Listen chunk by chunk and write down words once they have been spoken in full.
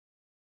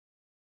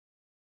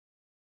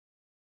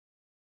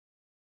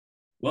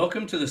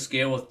Welcome to the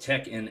Scale with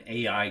Tech and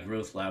AI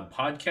Growth Lab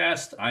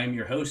podcast. I am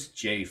your host,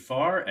 Jay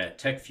Farr at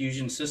Tech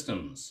Fusion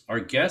Systems. Our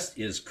guest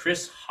is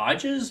Chris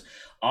Hodges,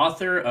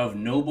 author of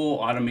Noble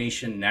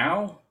Automation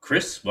Now.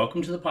 Chris,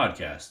 welcome to the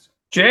podcast.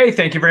 Jay,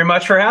 thank you very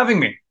much for having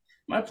me.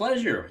 My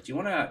pleasure. Do you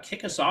want to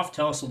kick us off?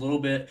 Tell us a little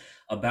bit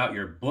about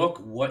your book.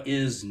 What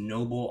is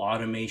Noble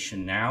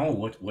Automation Now?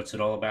 What's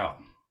it all about?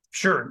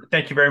 Sure.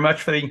 Thank you very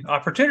much for the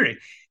opportunity.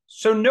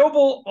 So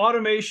Noble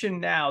Automation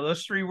Now,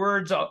 those three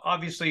words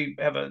obviously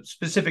have a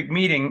specific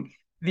meaning.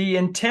 The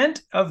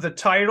intent of the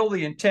title,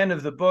 the intent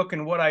of the book,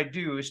 and what I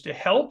do is to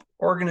help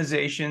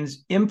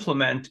organizations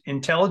implement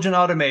intelligent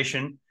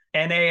automation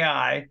and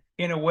AI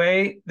in a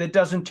way that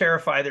doesn't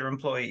terrify their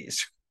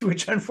employees,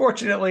 which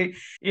unfortunately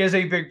is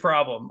a big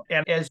problem.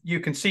 And as you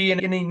can see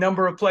in any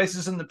number of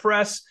places in the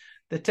press,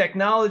 the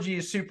technology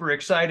is super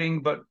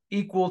exciting, but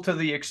equal to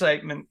the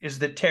excitement is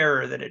the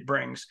terror that it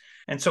brings.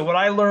 And so what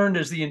I learned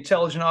as the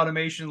intelligent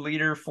automation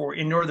leader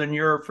in Northern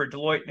Europe for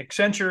Deloitte and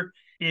Accenture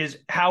is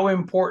how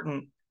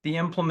important the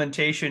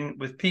implementation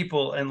with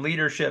people and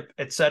leadership,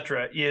 et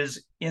cetera,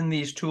 is in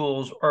these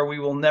tools, or we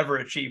will never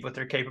achieve what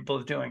they're capable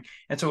of doing.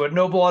 And so what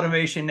Noble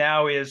Automation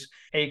Now is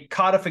a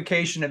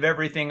codification of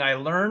everything I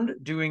learned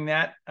doing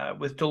that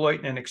with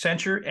Deloitte and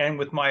Accenture and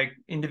with my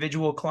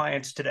individual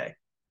clients today.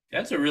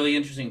 That's a really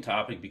interesting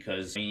topic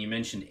because you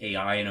mentioned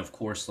AI, and of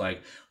course,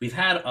 we've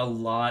had a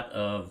lot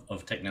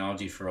of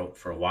technology for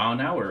a while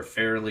now. We're a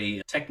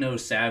fairly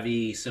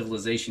techno-savvy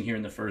civilization here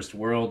in the first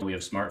world. We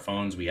have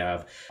smartphones. We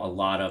have a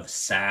lot of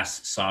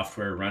SaaS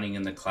software running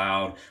in the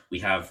cloud. We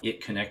have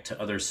it connect to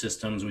other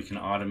systems. We can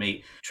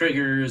automate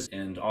triggers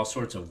and all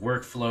sorts of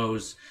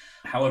workflows.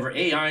 However,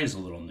 AI is a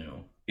little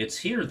new. It's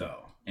here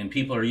though, and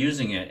people are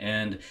using it.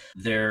 And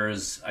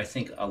there's, I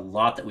think, a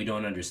lot that we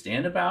don't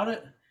understand about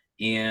it.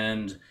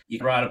 And you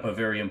brought up a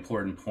very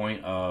important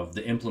point of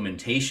the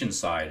implementation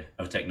side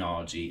of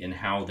technology and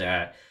how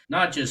that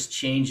not just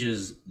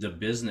changes the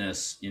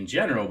business in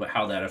general, but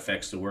how that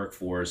affects the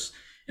workforce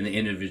and the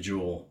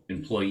individual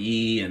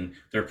employee and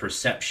their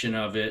perception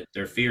of it,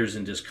 their fears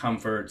and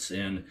discomforts.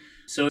 And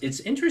so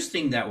it's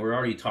interesting that we're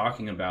already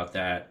talking about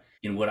that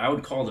in what I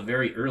would call the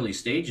very early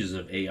stages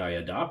of AI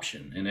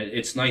adoption. And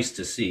it's nice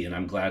to see. And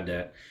I'm glad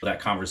that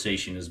that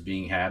conversation is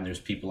being had. And there's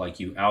people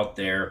like you out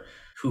there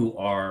who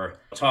are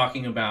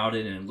talking about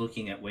it and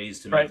looking at ways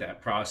to make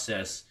that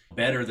process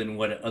better than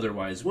what it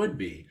otherwise would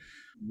be.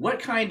 What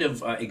kind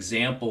of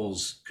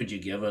examples could you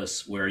give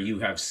us where you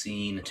have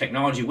seen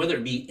technology, whether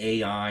it be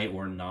AI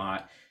or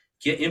not,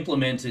 get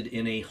implemented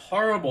in a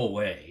horrible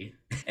way,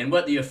 and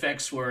what the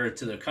effects were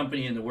to the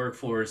company and the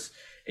workforce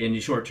in the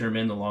short term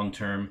and the long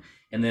term?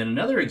 And then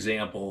another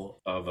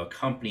example of a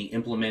company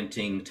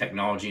implementing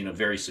technology in a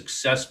very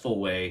successful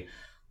way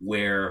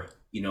where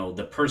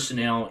the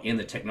personnel and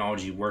the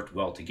technology worked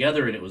well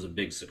together and it was a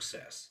big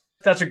success.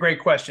 That's a great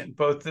question,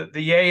 both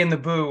the yay and the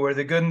boo, or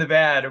the good and the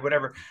bad, or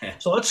whatever.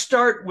 So let's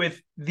start with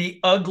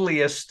the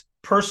ugliest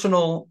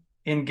personal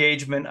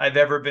engagement I've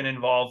ever been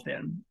involved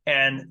in.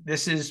 And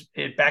this is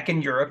back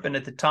in Europe. And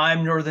at the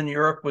time, Northern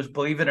Europe was,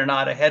 believe it or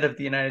not, ahead of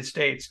the United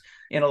States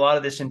in a lot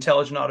of this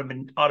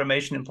intelligent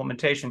automation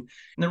implementation.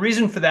 And the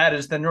reason for that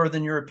is the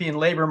Northern European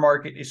labor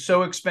market is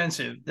so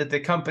expensive that the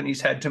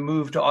companies had to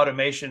move to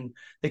automation.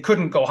 They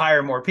couldn't go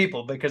hire more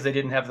people because they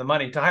didn't have the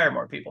money to hire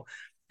more people.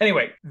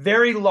 Anyway,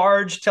 very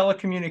large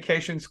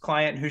telecommunications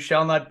client who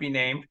shall not be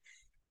named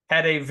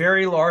had a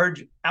very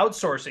large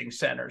outsourcing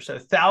center. So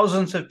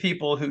thousands of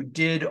people who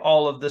did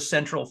all of the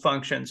central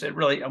functions. It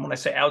really, when I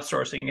say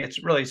outsourcing,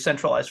 it's really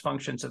centralized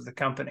functions of the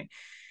company.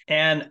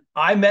 And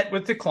I met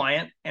with the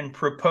client and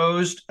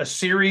proposed a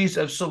series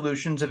of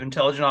solutions, of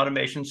intelligent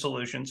automation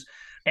solutions,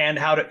 and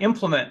how to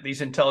implement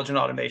these intelligent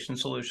automation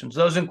solutions.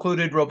 Those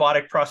included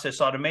robotic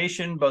process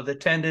automation, both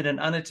attended and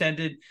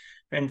unattended.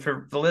 And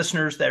for the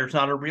listeners, there's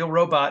not a real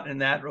robot in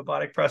that.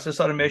 Robotic process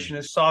automation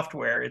is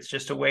software. It's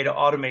just a way to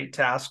automate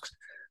tasks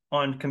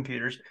on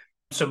computers.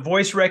 Some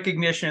voice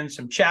recognition,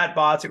 some chat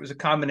bots. It was a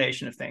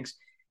combination of things.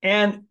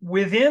 And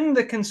within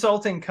the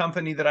consulting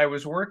company that I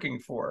was working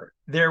for,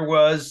 there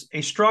was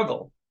a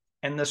struggle.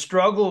 And the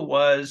struggle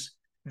was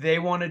they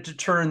wanted to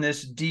turn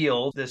this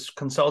deal, this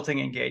consulting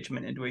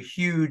engagement, into a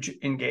huge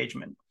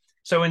engagement.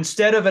 So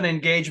instead of an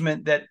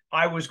engagement that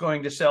I was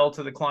going to sell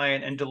to the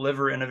client and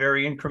deliver in a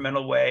very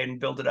incremental way and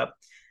build it up,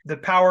 the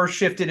power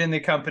shifted in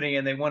the company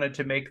and they wanted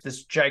to make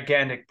this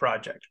gigantic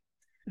project.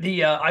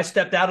 I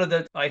stepped out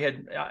of I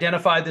had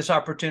identified this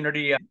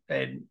opportunity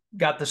and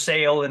got the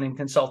sale, and in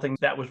consulting,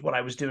 that was what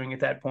I was doing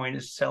at that point,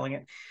 is selling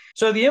it.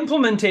 So the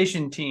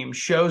implementation team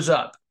shows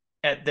up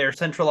at their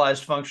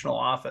centralized functional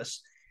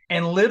office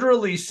and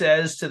literally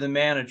says to the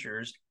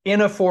managers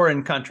in a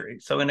foreign country,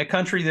 so in a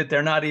country that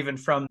they're not even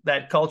from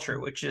that culture,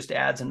 which just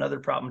adds another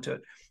problem to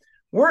it,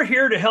 we're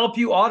here to help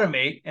you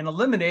automate and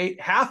eliminate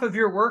half of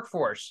your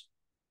workforce.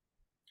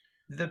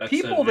 That's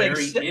a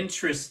very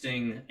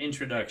interesting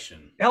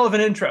introduction. Hell of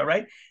an intro,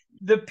 right?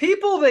 The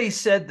people they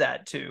said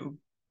that to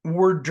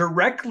were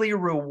directly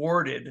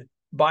rewarded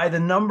by the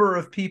number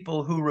of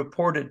people who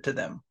reported to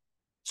them.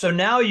 So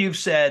now you've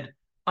said,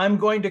 I'm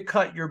going to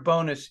cut your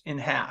bonus in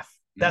half.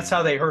 That's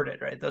how they heard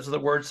it, right? Those are the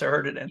words they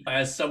heard it in.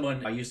 As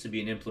someone, I used to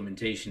be an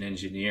implementation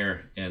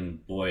engineer,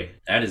 and boy,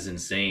 that is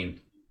insane.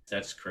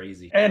 That's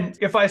crazy. And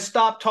if I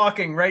stopped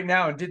talking right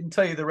now and didn't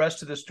tell you the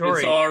rest of the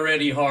story, it's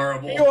already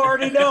horrible. You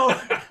already know.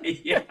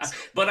 Yeah,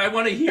 but I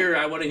want to hear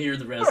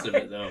the rest of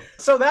it though.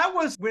 So that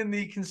was when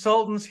the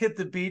consultants hit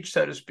the beach,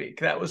 so to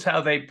speak. That was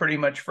how they pretty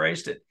much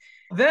phrased it.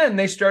 Then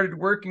they started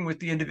working with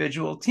the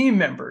individual team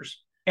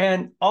members,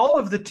 and all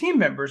of the team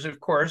members, of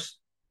course,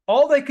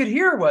 all they could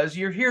hear was,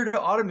 "You're here to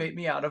automate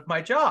me out of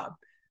my job."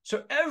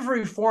 So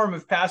every form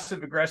of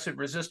passive aggressive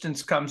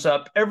resistance comes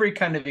up, every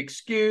kind of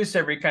excuse,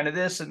 every kind of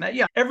this and that.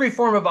 Yeah, every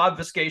form of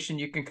obfuscation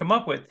you can come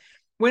up with.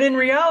 When in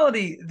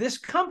reality, this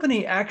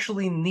company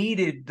actually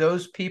needed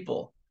those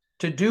people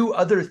to do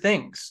other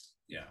things.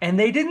 Yeah. And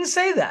they didn't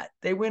say that.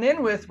 They went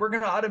in with, "We're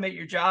going to automate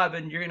your job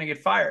and you're going to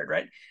get fired,"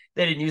 right?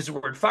 They didn't use the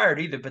word fired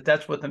either, but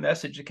that's what the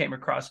message that came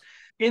across.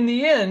 In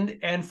the end,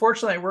 and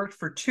fortunately, I worked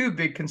for two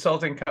big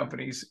consulting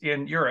companies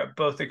in Europe,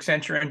 both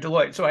Accenture and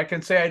Deloitte. So I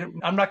can say,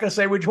 I'm not going to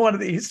say which one of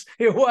these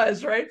it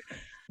was, right?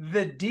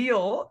 The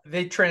deal,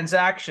 the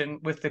transaction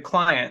with the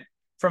client,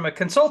 from a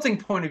consulting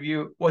point of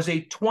view, was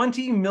a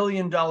 $20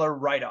 million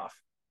write-off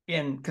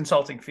in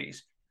consulting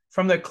fees.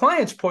 From the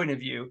client's point of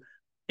view,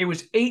 it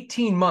was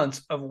 18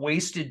 months of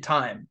wasted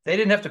time. They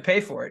didn't have to pay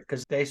for it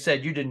because they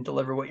said you didn't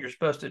deliver what you're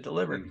supposed to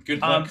deliver.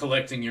 Good luck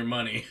collecting your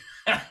money.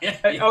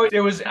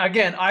 It was,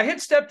 again, I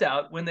had stepped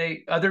out when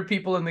other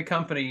people in the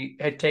company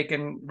had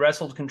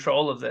wrestled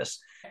control of this.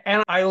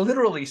 And I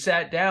literally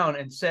sat down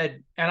and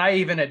said, and I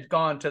even had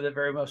gone to the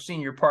very most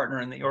senior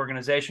partner in the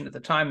organization at the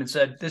time and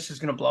said, "This is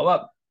going to blow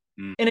up."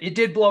 And it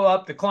did blow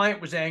up. The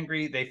client was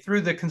angry. They threw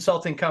the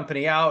consulting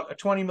company out. A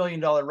 $20 million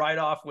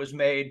write-off was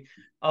made.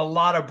 A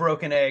lot of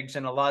broken eggs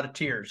and a lot of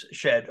tears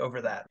shed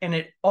over that. And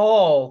it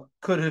all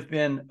could have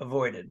been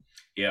avoided.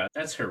 Yeah,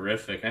 that's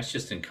horrific. That's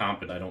just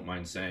incompetent, I don't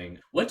mind saying.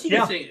 What do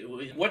you think?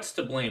 What's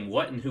to blame?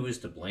 What and who is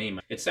to blame?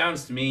 It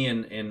sounds to me,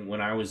 and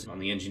when I was on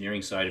the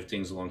engineering side of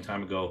things a long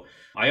time ago,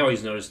 I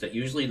always noticed that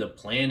usually the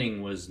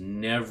planning was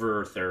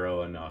never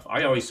thorough enough.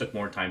 I always took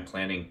more time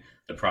planning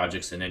the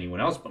projects than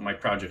anyone else, but my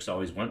projects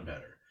always went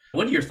better.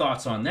 What are your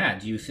thoughts on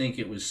that? Do you think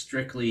it was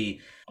strictly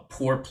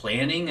poor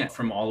planning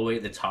from all the way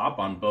at the top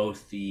on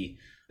both the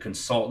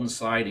consultant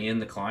side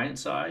and the client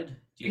side?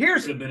 Do you think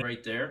it would have been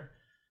right there?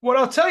 What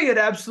I'll tell you, it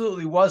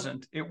absolutely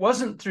wasn't. It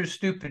wasn't through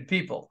stupid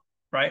people,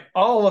 right?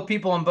 All the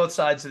people on both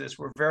sides of this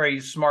were very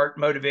smart,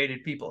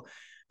 motivated people.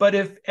 But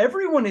if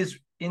everyone is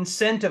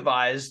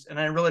incentivized, and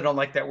I really don't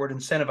like that word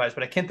incentivized,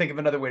 but I can't think of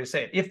another way to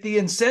say it. If the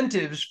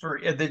incentives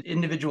for the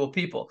individual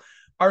people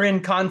are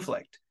in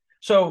conflict,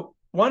 so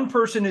one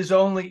person is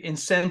only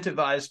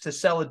incentivized to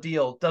sell a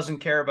deal, doesn't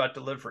care about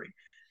delivery.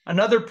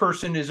 Another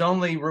person is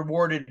only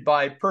rewarded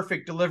by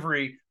perfect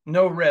delivery,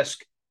 no risk.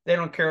 They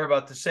don't care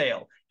about the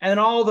sale. And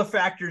all the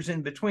factors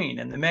in between.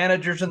 And the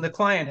managers and the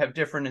client have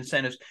different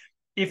incentives.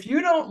 If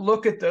you don't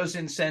look at those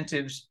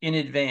incentives in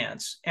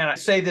advance, and I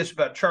say this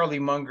about Charlie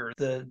Munger,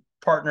 the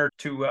partner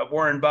to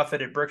Warren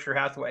Buffett at Berkshire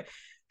Hathaway,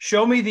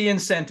 show me the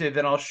incentive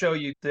and I'll show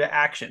you the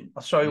action.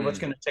 I'll show you what's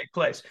going to take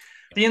place.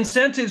 The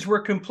incentives were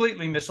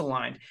completely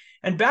misaligned.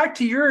 And back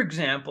to your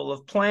example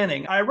of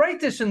planning, I write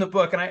this in the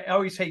book, and I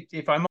always hate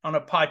if I'm on a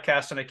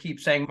podcast and I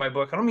keep saying my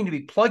book, I don't mean to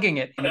be plugging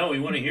it. No,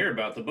 we want to hear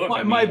about the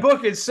book. My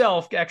book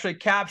itself actually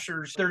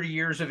captures 30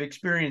 years of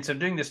experience of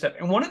doing this stuff.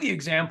 And one of the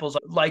examples,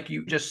 like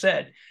you just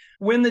said,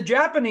 when the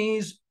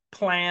Japanese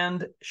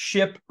planned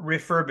ship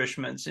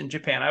refurbishments in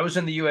Japan, I was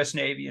in the U.S.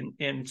 Navy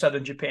in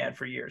southern Japan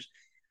for years.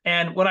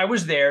 And when I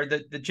was there,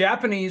 the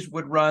Japanese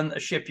would run a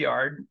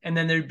shipyard, and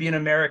then there'd be an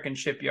American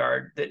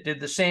shipyard that did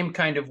the same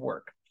kind of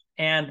work.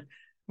 And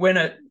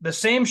when the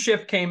same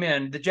ship came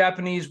in, the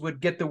Japanese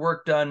would get the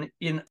work done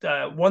in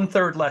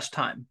 1/3 less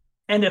time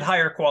and at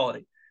higher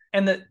quality.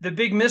 And the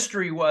big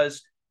mystery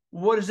was,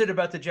 what is it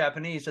about the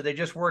Japanese? Are they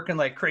just working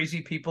like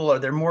crazy people?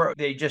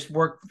 They just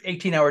work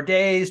 18-hour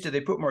days? Do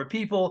they put more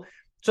people?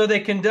 So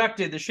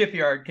the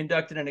shipyard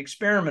conducted an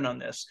experiment on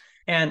this.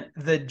 And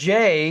the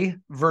J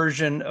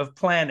version of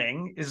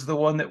planning is the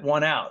one that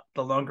won out,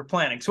 the longer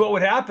planning. So what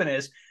would happen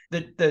is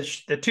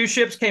the two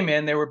ships came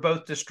in, they were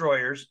both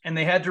destroyers, and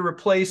they had to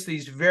replace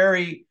these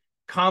very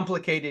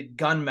complicated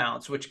gun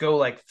mounts, which go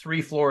like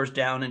 3 floors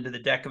down into the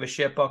deck of a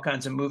ship, all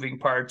kinds of moving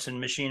parts and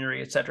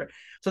machinery, etc.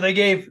 So they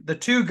gave the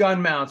 2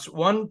 gun mounts,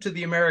 one to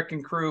the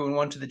American crew and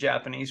one to the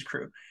Japanese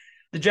crew.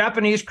 The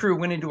Japanese crew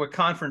went into a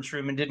conference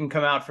room and didn't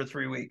come out for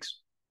 3 weeks.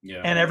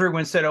 Yeah. And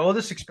everyone said, "Oh,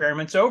 this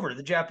experiment's over.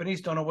 The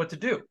Japanese don't know what to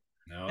do."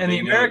 No, and the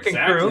American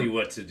crew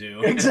what to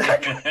do.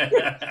 Exactly.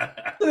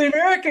 So the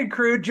American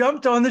crew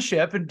jumped on the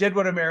ship and did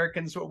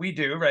what we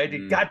do, right?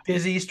 It got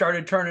busy,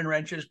 started turning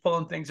wrenches,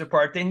 pulling things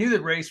apart. They knew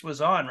the race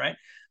was on, right?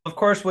 Of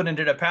course, what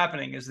ended up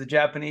happening is the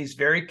Japanese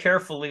very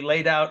carefully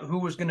laid out who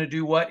was going to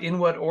do what, in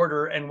what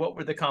order, and what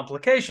were the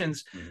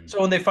complications.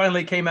 So when they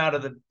finally came out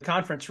of the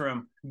conference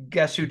room,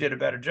 guess who did a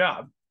better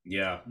job?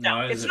 Yeah,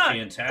 no, it's a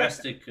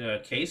fantastic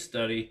case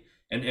study.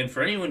 And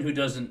for anyone who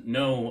doesn't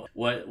know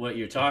what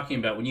you're talking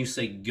about, when you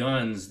say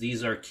guns,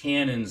 these are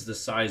cannons the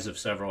size of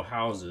several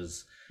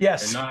houses. They're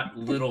Yes. not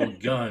little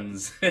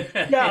guns.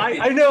 Yeah,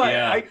 I know.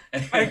 Yeah.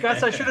 I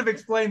guess I should have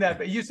explained that,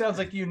 but you sounds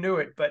like you knew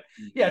it. But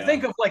yeah, Yeah.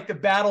 think of like the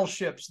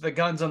battleships, the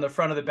guns on the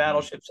front of the Mhm.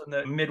 battleships on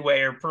the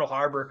Midway or Pearl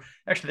Harbor.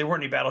 Actually, there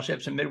weren't any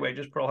battleships in Midway,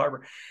 just Pearl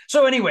Harbor.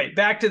 So anyway,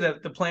 back to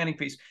the planning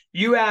piece.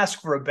 You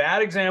ask for a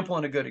bad example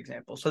and a good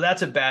example. So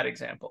that's a bad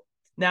example.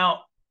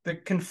 Now, the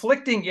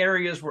conflicting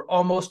areas were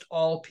almost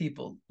all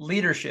people,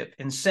 leadership,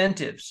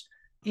 incentives,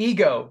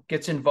 ego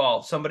gets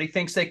involved. Somebody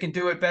thinks they can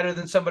do it better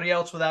than somebody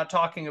else without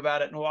talking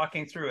about it and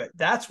walking through it.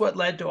 That's what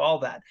led to all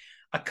that.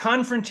 A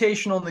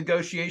confrontational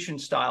negotiation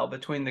style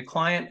between the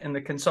client and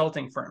the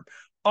consulting firm.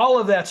 All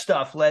of that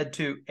stuff led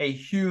to a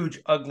huge,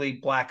 ugly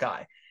black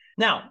eye.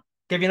 Now,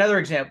 give you another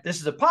example. This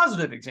is a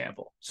positive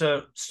example.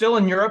 So, still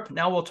in Europe.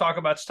 Now we'll talk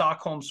about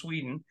Stockholm,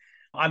 Sweden.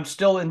 I'm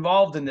still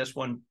involved in this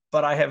one,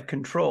 but I have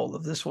control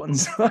of this one.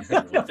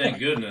 Well, thank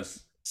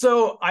goodness.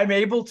 So I'm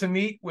able to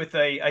meet with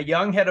a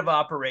young head of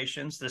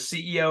operations, the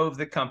CEO of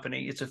the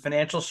company. It's a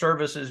financial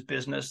services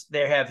business.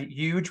 They have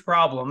huge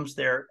problems.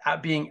 They're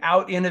being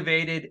out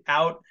innovated,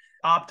 out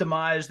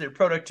optimized. Their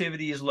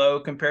productivity is low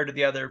compared to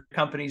the other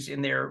companies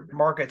in their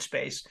market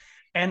space.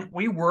 And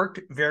we worked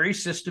very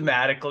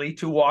systematically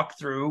to walk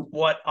through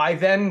what I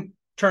then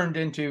turned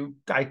into,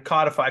 I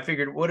codified,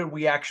 figured, what did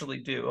we actually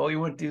do? Oh, you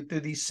went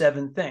through these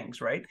 7 things,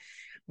 right?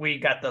 We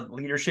got the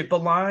leadership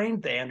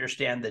aligned. They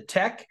understand the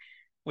tech.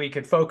 We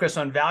could focus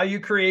on value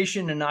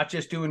creation and not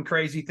just doing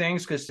crazy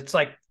things, because it's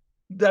like,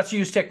 let's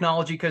use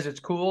technology because it's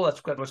cool.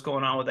 That's what's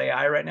going on with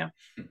AI right now.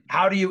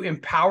 How do you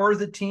empower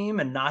the team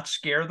and not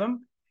scare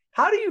them?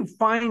 How do you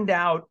find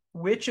out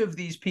which of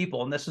these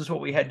people, and this is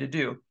what we had to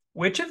do,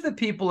 which of the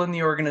people in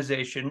the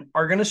organization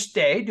are going to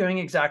stay doing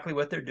exactly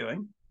what they're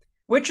doing?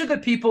 Which of the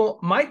people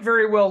might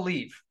very well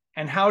leave?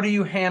 And how do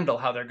you handle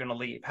how they're going to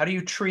leave? How do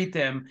you treat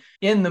them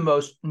in the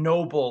most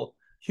noble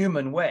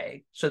human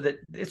way so that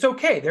it's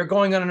okay? They're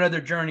going on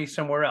another journey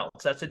somewhere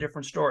else. That's a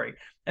different story.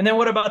 And then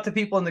what about the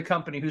people in the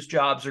company whose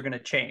jobs are going to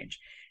change?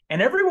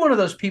 And every one of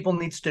those people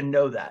needs to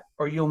know that,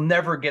 or you'll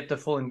never get the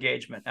full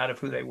engagement out of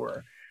who they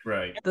were.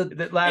 Right.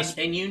 The last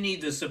And you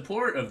need the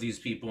support of these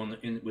people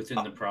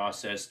within the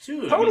process too.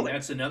 I mean, totally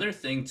that's another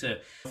thing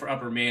for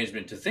upper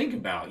management to think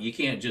about. You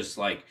can't just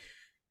like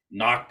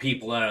knock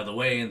people out of the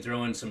way and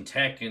throw in some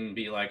tech and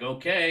be like,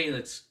 okay,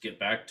 let's get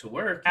back to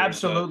work. There's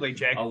absolutely,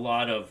 Jake. a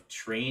lot of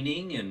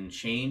training and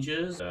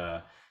changes.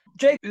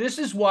 Jake, this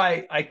is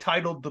why I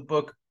titled the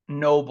book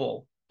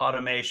Noble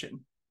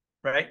Automation,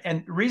 right?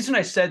 And the reason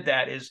I said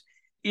that is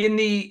in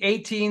the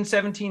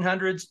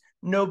 1700s,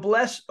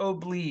 noblesse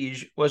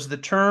oblige was the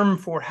term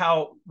for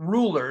how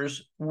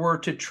rulers were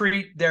to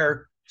treat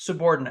their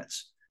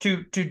subordinates,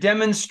 to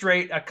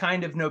demonstrate a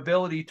kind of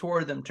nobility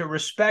toward them, to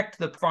respect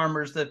the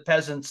farmers, the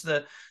peasants,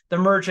 the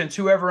merchants,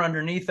 whoever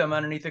underneath them,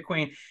 underneath the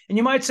queen. And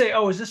you might say,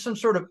 oh, is this some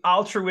sort of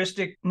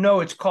altruistic?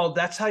 No, it's called,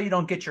 that's how you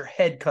don't get your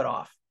head cut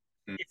off.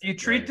 If you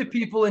treat the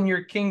people in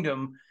your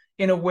kingdom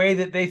in a way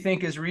that they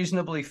think is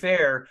reasonably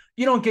fair,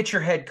 you don't get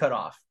your head cut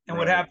off. And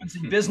what happens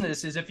in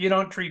business is if you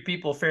don't treat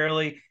people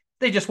fairly,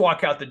 they just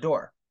walk out the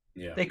door.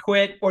 Yeah. They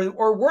quit,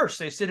 or worse,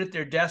 they sit at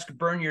their desk,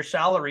 burn your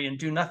salary, and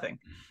do nothing,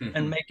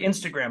 and make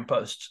Instagram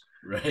posts.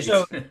 Right.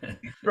 So,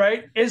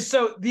 right is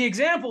so the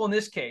example in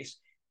this case,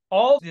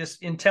 all this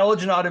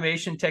intelligent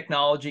automation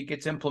technology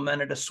gets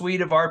implemented, a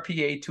suite of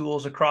RPA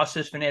tools across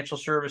this financial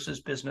services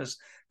business.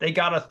 They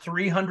got a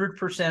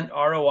 300%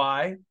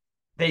 ROI.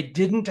 They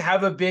didn't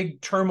have a big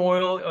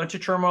turmoil, a bunch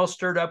of turmoil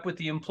stirred up with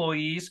the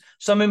employees.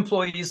 Some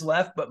employees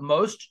left, but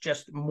most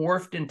just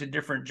morphed into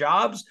different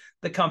jobs.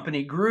 The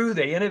company grew.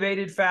 They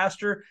innovated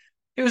faster.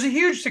 It was a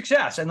huge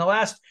success. And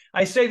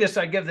I say this,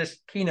 I give this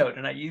keynote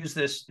and I use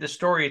this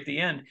story at the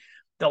end.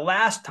 The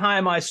last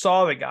time I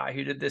saw the guy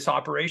who did this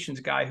operations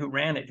guy who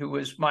ran it, who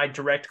was my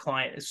direct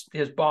client,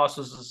 his boss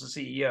was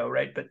the CEO,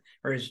 right?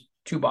 Or his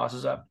 2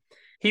 bosses up.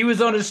 He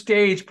was on a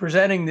stage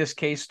presenting this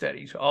case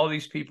study to all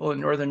these people in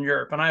Northern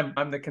Europe. And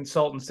I'm the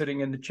consultant sitting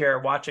in the chair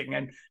watching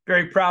and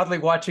very proudly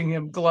watching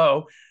him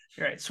glow.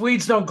 Right.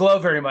 Swedes don't glow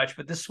very much,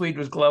 but this Swede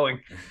was glowing.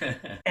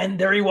 And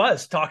there he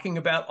was talking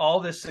about all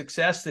this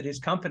success that his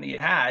company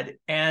had.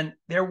 And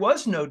there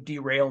was no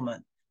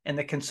derailment. And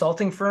the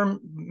consulting firm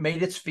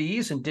made its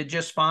fees and did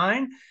just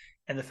fine.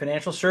 And the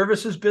financial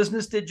services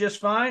business did just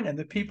fine. And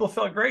the people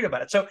felt great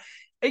about it. So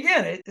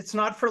again, it's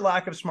not for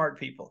lack of smart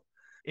people.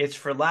 It's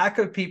for lack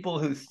of people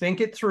who think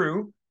it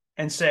through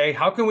and say,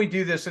 how can we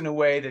do this in a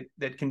way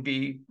that can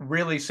be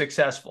really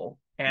successful?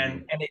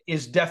 And it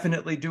is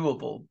definitely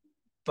doable,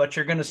 but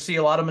you're going to see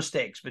a lot of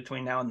mistakes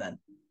between now and then.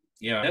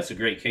 Yeah, that's a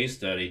great case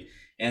study.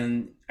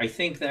 And I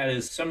think that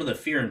is some of the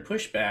fear and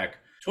pushback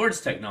towards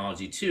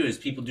technology too, is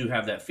people do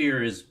have that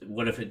fear is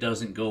what if it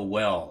doesn't go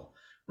well,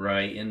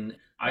 right? And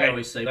I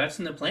always say that's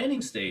in the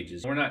planning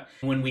stages. We're not,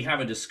 when we have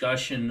a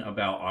discussion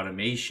about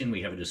automation,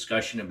 we have a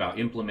discussion about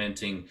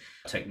implementing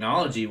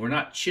technology, we're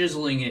not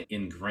chiseling it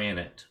in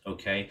granite,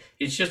 okay?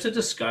 It's just a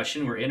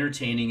discussion. We're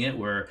entertaining it.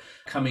 We're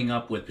coming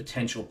up with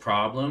potential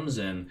problems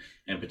and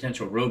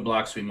potential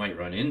roadblocks we might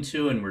run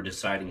into, and we're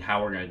deciding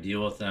how we're going to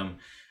deal with them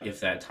if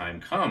that time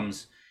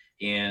comes.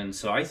 And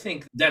so I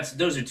think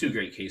those are two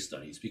great case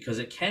studies because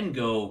it can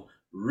go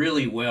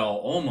really well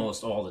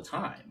almost all the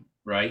time,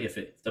 right? If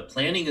the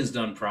planning is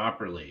done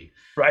properly,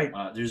 Right.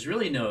 there's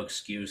really no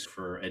excuse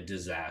for a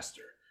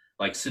disaster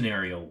like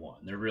scenario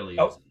one. There really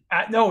Oh,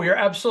 isn't. no, you're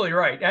absolutely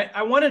right.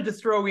 I wanted to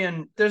throw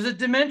in, there's a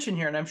dimension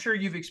here, and I'm sure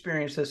you've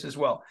experienced this as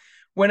well.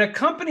 When a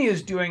company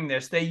is doing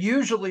this, they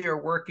usually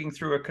are working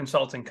through a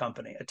consulting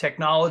company, a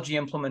technology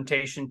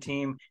implementation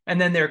team,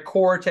 and then their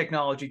core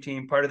technology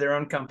team, part of their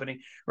own company,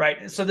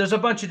 right? So there's a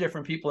bunch of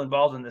different people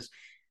involved in this.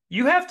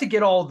 You have to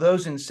get all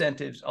those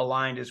incentives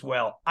aligned as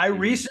well. I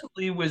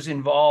recently was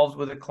involved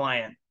with a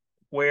client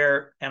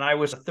and I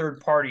was a third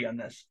party on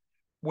this,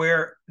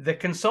 where the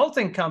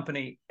consulting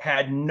company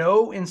had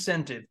no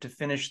incentive to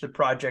finish the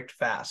project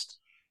fast.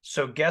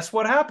 So guess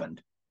what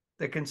happened?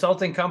 The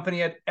consulting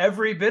company had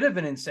every bit of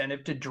an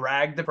incentive to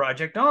drag the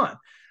project on.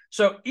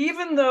 So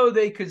even though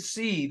they could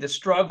see the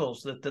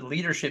struggles that the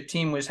leadership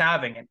team was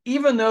having, and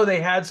even though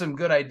they had some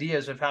good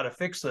ideas of how to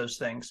fix those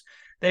things,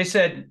 they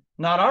said,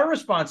 not our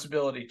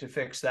responsibility to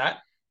fix that,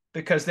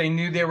 because they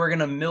knew they were going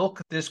to milk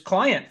this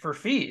client for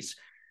fees.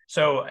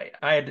 So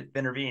I had to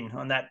intervene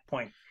on that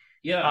point.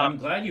 Yeah, I'm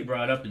glad you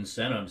brought up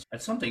incentives.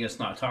 That's something that's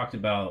not talked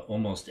about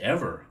almost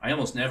ever. I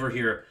almost never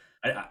hear,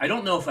 I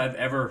don't know if I've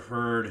ever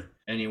heard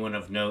anyone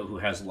of note who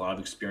has a lot of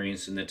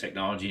experience in the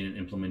technology and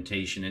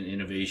implementation and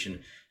innovation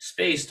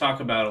space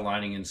talk about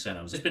aligning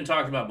incentives. It's been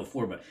talked about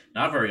before, but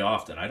not very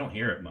often. I don't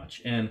hear it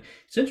much. And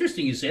it's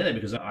interesting you say that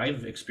because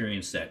I've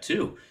experienced that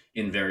too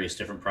in various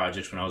different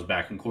projects when I was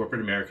back in corporate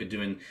America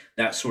doing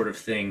that sort of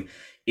thing.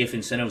 If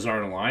incentives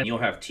aren't aligned, you'll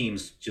have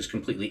teams just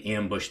completely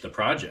ambush the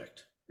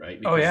project, right?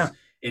 Because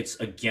it's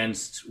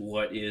against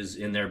what is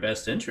in their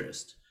best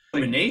interest.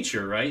 Human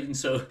nature, right? And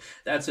so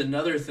that's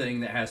another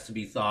thing that has to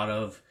be thought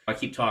of. I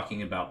keep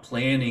talking about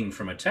planning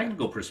from a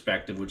technical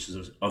perspective, which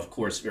is of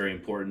course very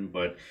important,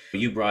 but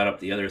you brought up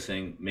the other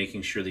thing,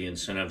 making sure the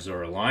incentives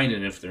are aligned,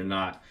 and if they're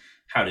not,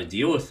 how to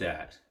deal with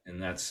that. And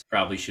that's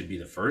probably should be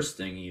the first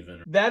thing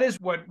even. That is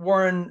what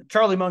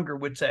Charlie Munger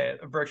would say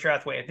of Berkshire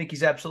Hathaway. I think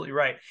he's absolutely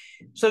right.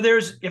 So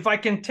if I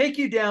can take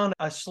you down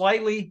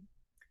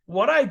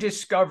what I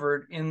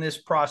discovered in this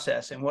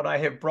process and what I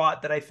have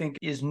brought that I think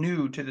is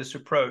new to this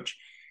approach.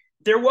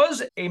 There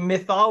was a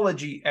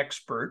mythology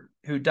expert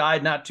who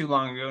died not too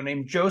long ago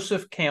named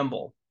Joseph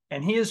Campbell.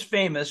 And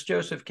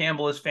Joseph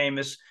Campbell is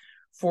famous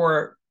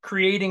for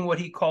creating what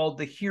he called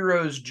the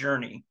hero's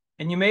journey.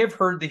 And you may have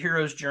heard the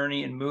hero's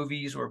journey in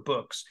movies or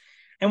books.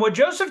 And what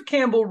Joseph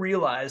Campbell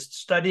realized,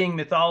 studying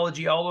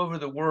mythology all over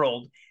the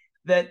world,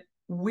 that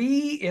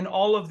we in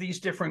all of these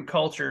different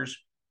cultures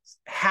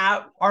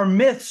our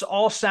myths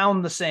all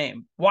sound the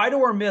same. Why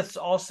do our myths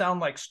all sound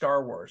like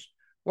Star Wars?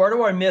 Why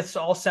do our myths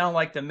all sound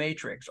like The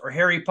Matrix or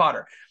Harry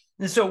Potter?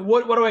 And so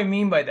what do I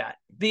mean by that?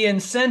 The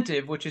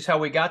incentive, which is how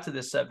we got to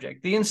this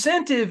subject, the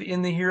incentive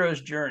in the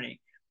hero's journey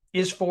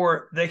is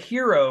for the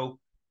hero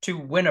to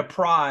win a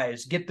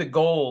prize, get the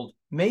gold,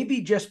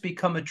 maybe just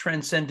become a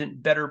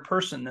transcendent, better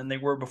person than they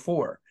were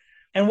before.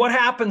 And what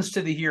happens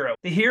to the hero?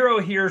 The hero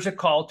hears a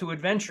call to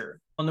adventure.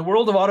 In the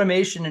world of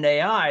automation and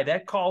AI,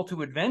 that call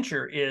to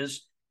adventure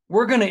is,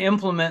 we're going to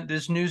implement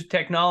this new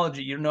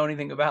technology you don't know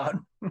anything about,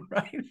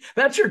 right?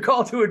 That's your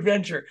call to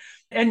adventure.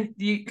 And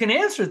you can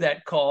answer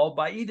that call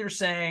by either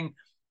saying,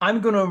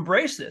 I'm going to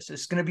embrace this.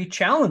 It's going to be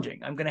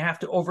challenging. I'm going to have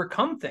to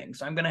overcome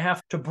things. I'm going to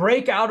have to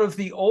break out of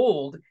the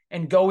old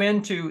and go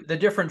into the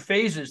different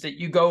phases that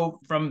you go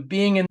from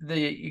being in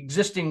the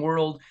existing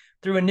world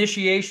through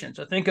initiation.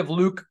 So think of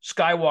Luke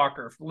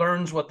Skywalker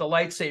learns what the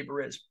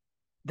lightsaber is.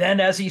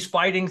 Then as he's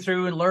fighting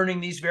through and learning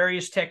these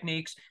various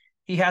techniques,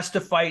 he has to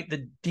fight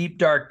the deep,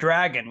 dark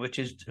dragon, which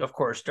is, of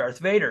course, Darth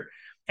Vader.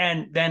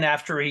 And then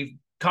after he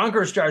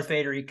conquers Darth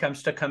Vader, he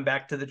come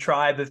back to the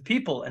tribe of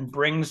people and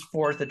brings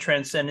forth a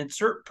transcendent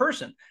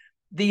person.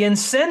 The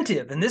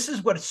incentive, and this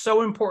is what's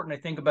so important,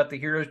 I think, about the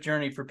hero's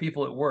journey for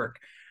people at work.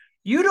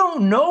 You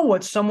don't know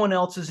what someone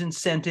else's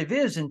incentive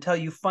is until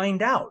you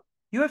find out.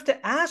 You have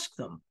to ask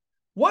them,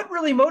 what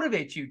really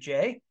motivates you,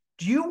 Jay?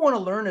 Do you want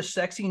to learn a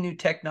sexy new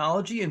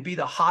technology and be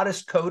the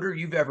hottest coder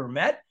you've ever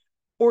met?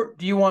 Or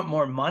do you want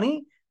more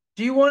money?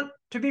 Do you want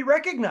to be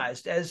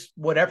recognized as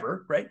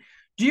whatever, right?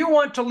 Do you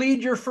want to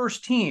lead your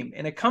first team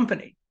in a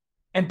company?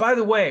 And by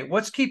the way,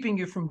 what's keeping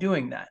you from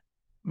doing that?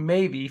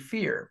 Maybe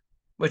fear,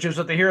 which is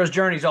what the hero's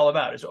journey is all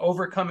about, is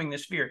overcoming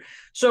this fear.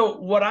 So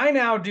what I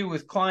now do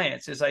with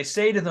clients is I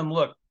say to them,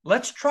 look,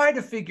 let's try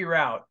to figure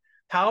out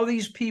how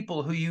these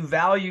people who you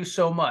value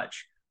so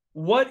much,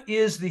 what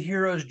is the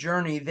hero's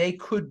journey they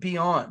could be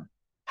on?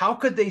 How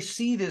could they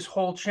see this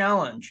whole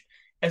challenge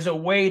as a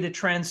way to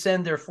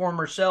transcend their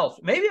former self?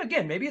 Maybe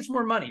it's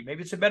more money.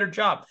 Maybe it's a better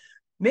job.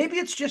 Maybe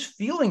it's just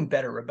feeling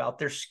better about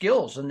their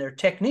skills and their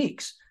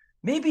techniques.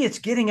 Maybe it's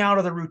getting out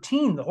of the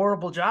routine, the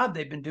horrible job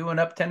they've been doing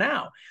up to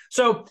now.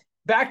 So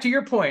back to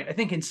your point, I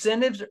think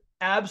incentives are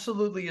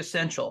absolutely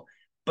essential,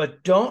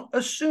 but don't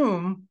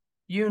assume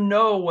you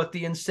know what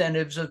the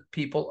incentives of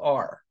people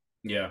are.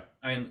 Yeah.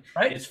 And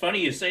Right? it's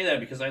funny you say that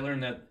because I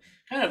learned that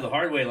kind of the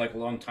hard way, like a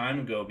long time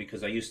ago,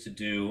 because I used to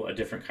do a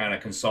different kind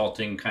of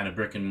consulting, kind of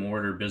brick and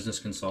mortar business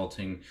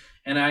consulting.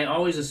 And I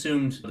always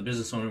assumed the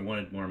business owner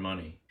wanted more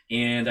money.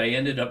 And I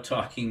ended up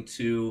talking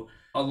to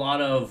a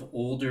lot of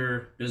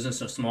older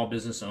small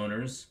business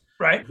owners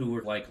Right? who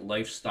were like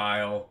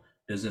lifestyle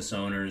business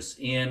owners.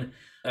 And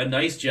a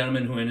nice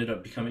gentleman who ended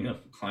up becoming a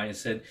client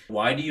said,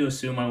 "Why do you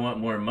assume I want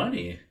more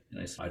money?" And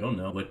I said, "I don't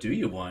know. What do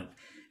you want?"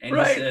 And he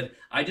Right? said,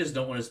 "I just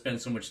don't want to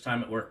spend so much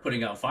time at work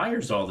putting out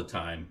fires all the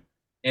time."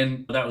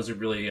 And that was a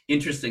really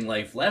interesting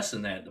life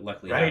lesson that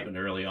luckily Right? happened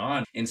early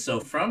on. And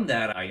so from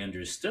that, I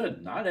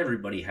understood not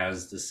everybody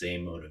has the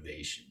same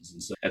motivations.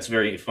 And so that's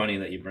very funny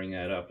that you bring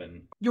that up.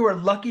 And You are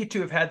lucky to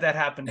have had that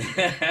happen to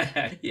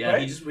you. yeah,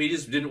 Right? he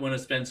just didn't want to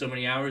spend so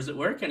many hours at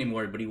work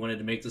anymore, but he wanted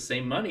to make the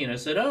same money. And I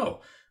said,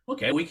 "Oh,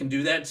 okay, we can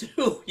do that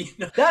too."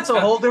 That's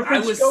a whole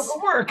different was scope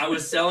of work. I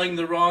was selling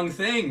the wrong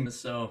thing.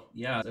 So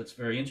yeah, that's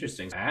very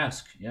interesting.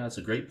 Ask. Yeah, that's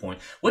a great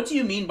point. What do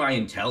you mean by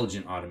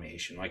intelligent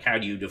automation? Like, how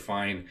do you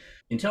define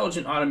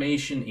intelligent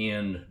automation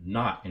and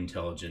not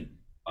intelligent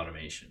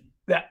automation?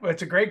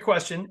 That's a great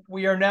question.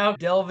 We are now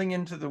delving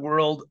into the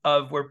world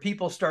of where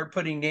people start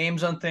putting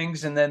names on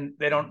things and then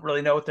they don't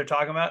really know what they're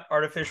talking about.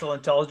 Artificial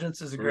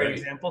intelligence is a great Right.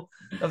 example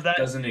of that.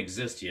 Doesn't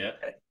exist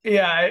yet.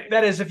 Yeah,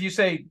 that is if you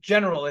say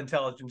general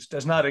intelligence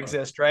does not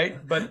exist,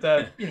 right? But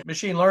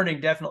machine learning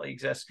definitely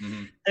exists.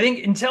 Mhm. I think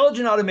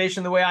intelligent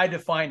automation, the way I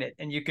define it,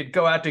 and you could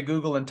go out to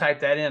Google and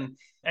type that in,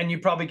 and you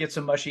probably get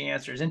some mushy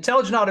answers.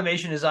 Intelligent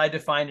automation, as I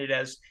define it,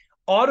 as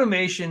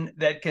automation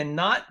that can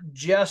not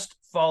just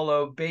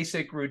follow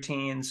basic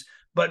routines,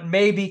 but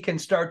maybe can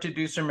start to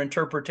do some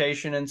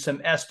interpretation and some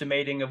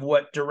estimating of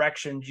what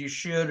directions you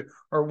should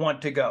or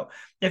want to go.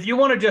 If you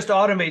want to just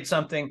automate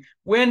something,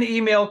 when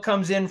email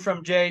comes in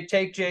from Jay,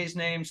 take Jay's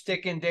name,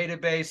 stick in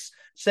database,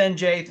 send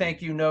Jay thank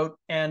you note,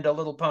 and a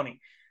little pony.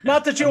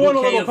 Not that you want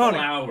a little pony.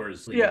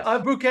 Flowers, please. Yeah, a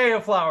bouquet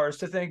of flowers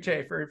to thank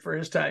Jay for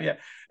his time. Yeah.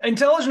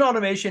 Intelligent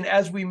automation,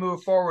 as we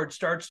move forward,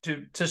 starts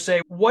to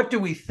say, what do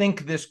we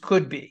think this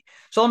could be?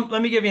 So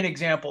let me give you an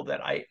example that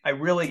I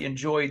really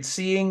enjoyed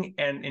seeing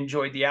and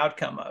enjoyed the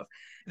outcome of.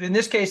 In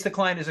this case, the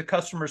client is a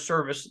customer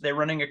service. They're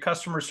running a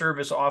customer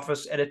service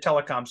office at a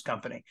telecoms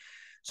company.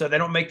 So they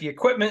don't make the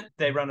equipment.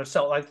 They run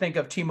I think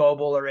of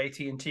T-Mobile or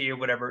AT&T or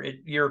whatever,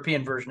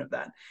 European version of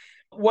that.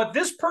 What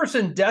this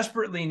person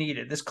desperately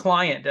needed, this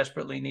client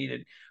desperately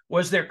needed,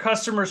 was their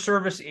customer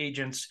service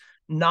agents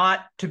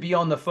not to be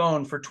on the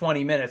phone for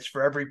 20 minutes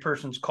for every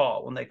person's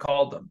call when they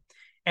called them.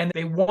 And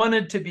they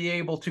wanted to be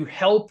able to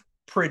help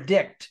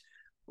predict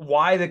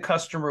why the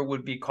customer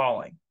would be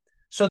calling.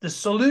 So the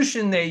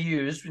solution they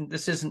used,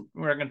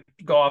 we're not going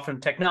to go off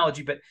in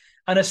technology, but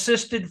an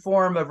assisted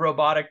form of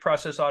robotic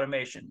process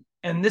automation.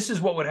 And this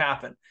is what would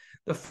happen.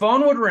 The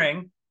phone would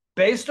ring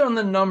based on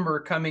the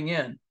number coming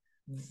in.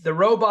 The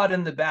robot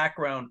in the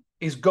background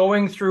is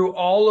going through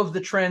all of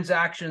the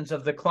transactions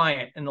of the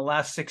client in the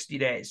last 60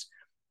 days.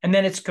 And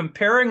then it's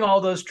comparing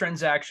all those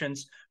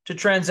transactions to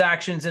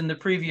transactions in the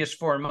previous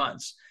 4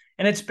 months.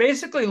 And it's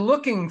basically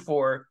looking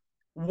for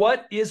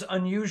what is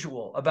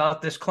unusual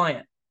about this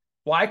client.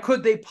 Why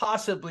could they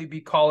possibly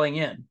be calling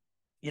in?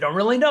 You don't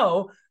really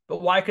know,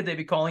 but why could they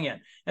be calling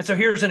in? And so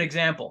here's an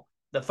example.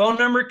 The phone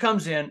number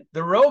comes in,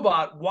 the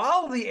robot,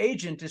 while the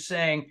agent is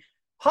saying,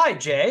 "Hi,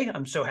 Jay,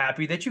 I'm so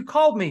happy that you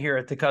called me here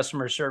at the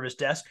customer service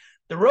desk."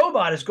 The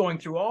robot is going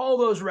through all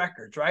those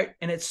records, right?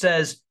 And it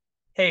says,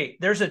 "Hey,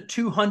 there's a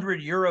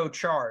 €200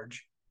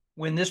 charge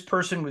when this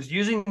person was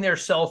using their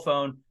cell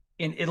phone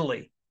in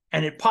Italy."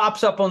 And it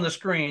pops up on the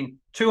screen,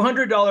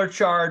 $200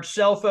 charge,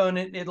 cell phone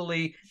in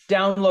Italy,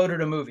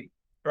 downloaded a movie,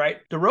 right?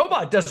 The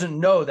robot doesn't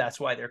know that's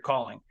why they're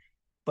calling,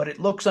 but it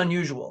looks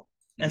unusual.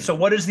 And so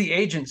what does the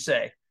agent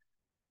say?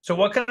 "So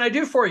what can I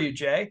do for you,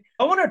 Jay?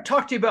 I want to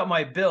talk to you about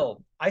my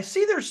bill. I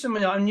see there's some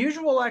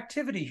unusual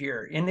activity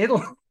here in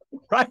Italy,"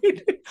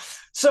 right?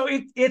 So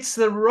it's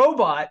the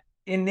robot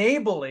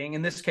enabling,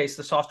 in this case,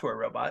 the software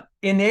robot,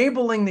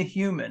 enabling the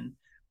human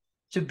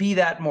to be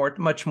that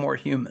much more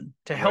human,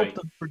 to help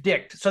them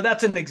predict. So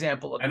that's an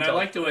example of it. And I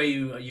like the way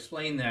you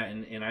explain that.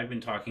 And I've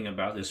been talking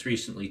about this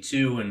recently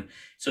too. And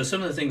so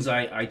some of the things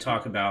I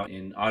talk about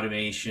in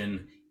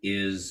automation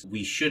is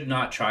we should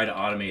not try to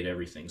automate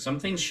everything. Some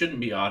things shouldn't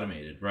be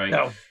automated, right?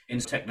 No.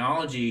 And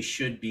technology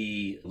should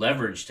be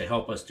leveraged to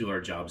help us do our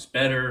jobs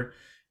better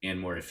and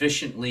more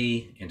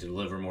efficiently and to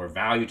deliver more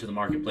value to the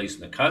marketplace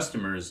and the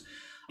customers.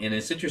 And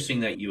it's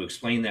interesting that you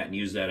explain that and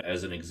use that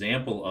as an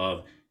example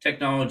of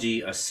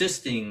technology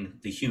assisting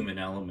the human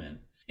element.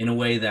 in a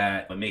way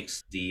that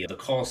makes the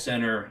call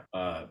center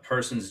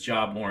person's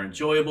job more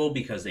enjoyable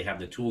because they have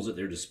the tools at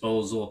their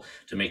disposal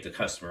to make the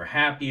customer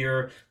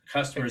happier. The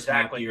customer's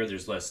Exactly. happier.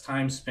 There's less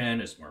time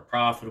spent. It's more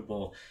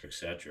profitable,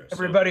 etc. So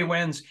Everybody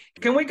wins.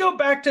 Can we go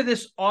back to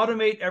this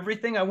automate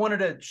everything? I wanted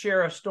to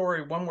share a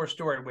story, one more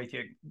story with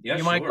you. yeah,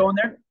 You mind going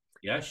sure. there?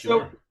 Yeah, So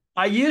sure.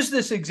 I use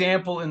this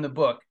example in the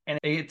book, and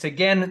it's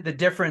again the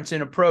difference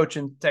in approach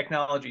and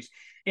technologies.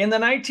 In the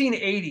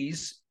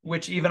 1980s,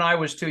 which even I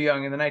was too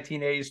young in the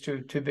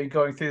 1980s to be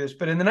going through this,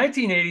 but in the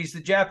 1980s, the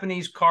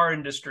Japanese car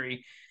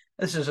industry,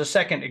 this is a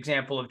second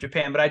example of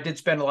Japan, but I did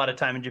spend a lot of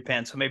time in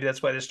Japan, so maybe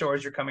that's why the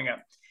stories are coming up.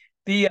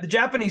 The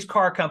Japanese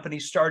car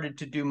companies started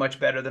to do much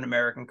better than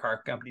American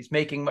car companies,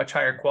 making much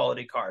higher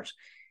quality cars.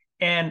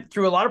 And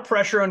through a lot of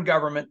pressure on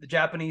government, the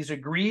Japanese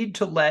agreed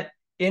to let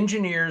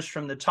engineers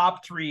from the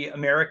top 3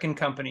 American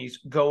companies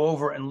go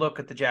over and look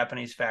at the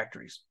Japanese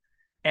factories.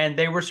 And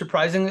they were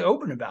surprisingly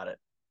open about it.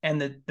 And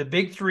the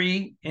big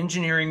 3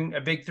 engineering,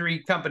 big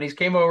 3 companies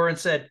came over and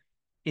said,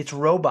 it's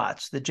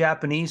robots. The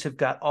Japanese have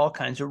got all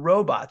kinds of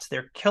robots.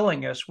 They're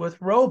killing us with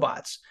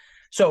robots.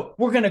 So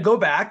we're going to go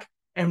back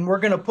and we're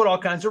going to put all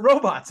kinds of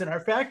robots in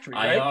our factory,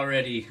 I right?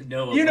 already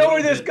know a You know little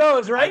where this bit.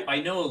 goes, right? I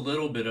know a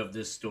little bit of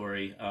this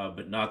story,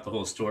 but not the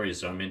whole story.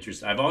 So I'm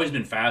interested. I've always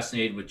been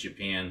fascinated with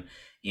Japan,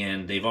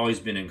 and they've always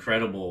been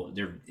incredible.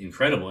 They're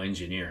incredible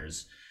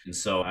engineers, and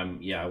so I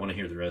want to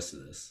hear the rest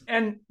of this.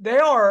 And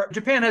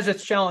Japan has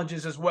its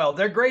challenges as well.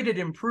 They're great at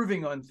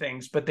improving on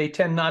things, but they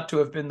tend not to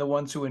have been the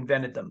ones who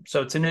invented them.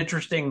 So it's an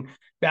interesting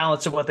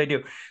balance of what they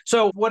do.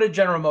 So what did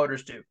General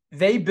Motors do?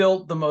 They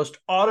built the most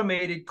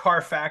automated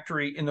car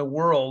factory in the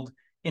world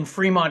in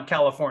Fremont,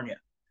 California.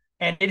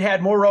 And it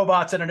had more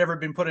robots than had ever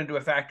been put into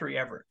a factory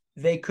ever.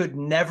 They could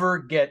never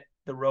get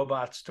the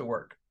robots to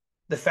work.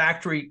 The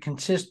factory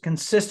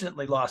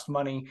consistently lost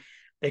money.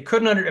 They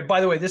couldn't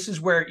by the way, this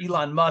is where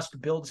Elon Musk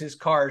builds his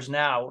cars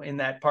now in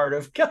that part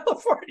of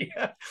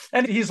California.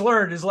 And he's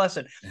learned his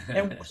lesson.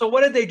 And so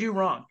what did they do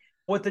wrong?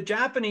 What the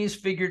Japanese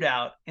figured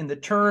out, and the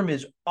term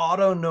is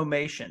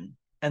autonomation.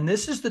 And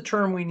this is the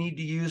term we need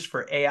to use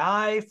for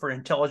AI, for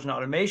intelligent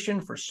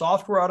automation, for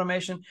software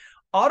automation.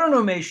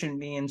 Autonomation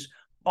means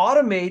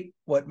automate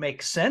what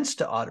makes sense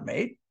to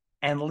automate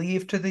and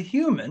leave to the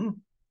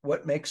human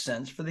what makes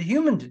sense for the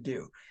human to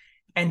do,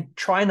 and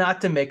try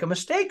not to make a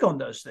mistake on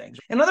those things.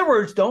 In other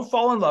words, don't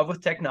fall in love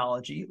with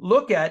technology.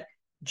 Look at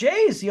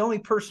Jay is the only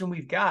person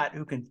we've got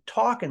who can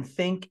talk and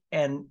think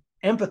and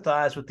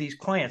empathize with these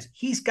clients.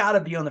 He's got to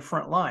be on the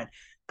front line.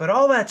 But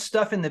all that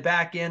stuff in the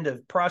back end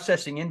of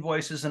processing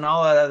invoices and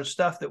all that other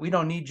stuff that we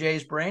don't need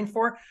Jay's brain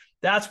for,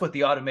 that's what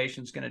the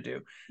automation is going to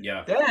do.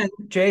 Yeah. Then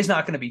Jay's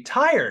not going to be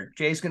tired.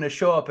 Jay's going to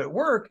show up at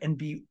work and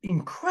be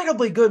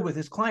incredibly good with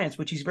his clients,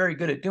 which he's very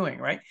good at doing,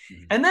 right?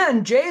 Mm-hmm. And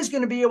then Jay's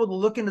going to be able to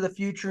look into the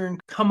future and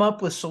come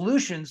up with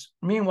solutions.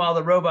 Meanwhile,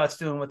 the robot's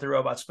doing what the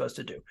robot's supposed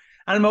to do.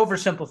 And I'm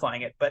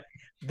oversimplifying it, but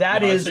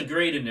it's a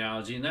great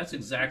analogy. And that's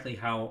exactly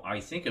how I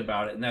think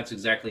about it. And that's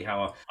exactly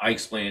how I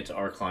explain it to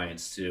our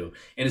clients too.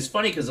 And it's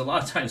funny because a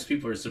lot of times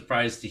people are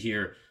surprised to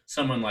hear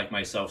someone like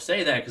myself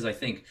say that, because I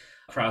think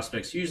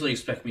prospects usually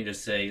expect me to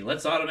say,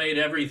 let's automate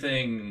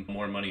everything,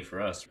 more money for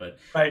us. But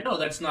no,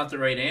 that's not the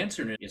right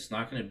answer. It's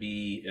not going to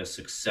be a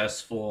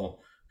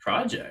successful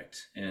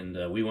project. And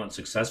we want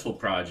successful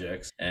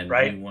projects, and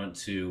we want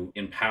to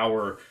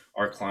empower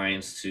our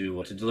clients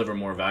to deliver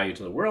more value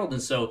to the world.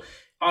 And so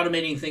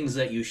automating things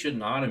that you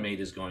shouldn't automate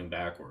is going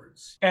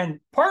backwards. And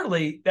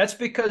partly that's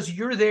because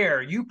you're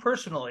there. You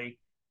personally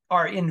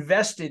are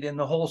invested in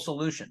the whole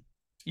solution.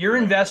 You're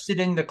invested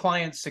in the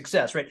client's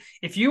success, right?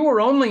 If you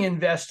were only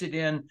invested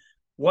in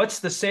what's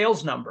the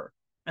sales number,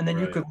 and then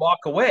you could walk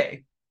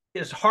away,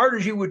 as hard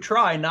as you would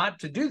try not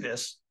to do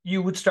this,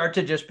 you would start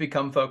to just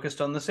become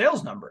focused on the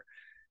sales number.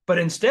 But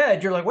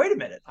instead, you're like, wait a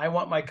minute, I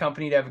want my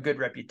company to have a good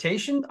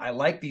reputation. I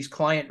like these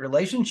client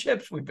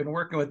relationships. We've been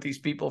working with these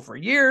people for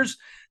years.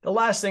 The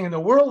last thing in the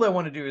world I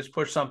want to do is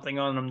push something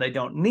on them they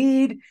don't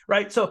need,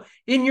 right? So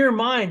in your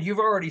mind, you've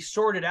already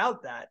sorted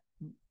out that.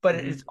 But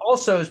it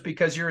also is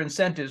because your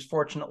incentives,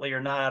 fortunately,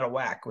 are not out of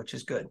whack, which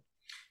is good.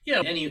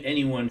 Yeah,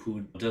 anyone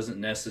who doesn't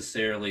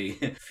necessarily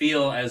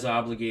feel as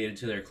obligated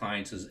to their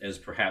clients as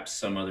perhaps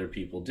some other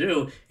people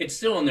do, it's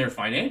still in their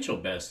financial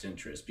best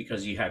interest,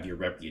 because you have your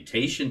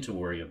reputation to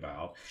worry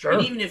about. Sure.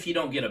 And even if you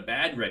don't get a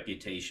bad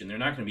reputation, they're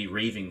not going to be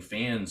raving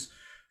fans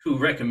who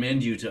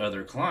recommend you to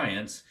other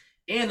clients.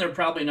 And they're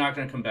probably not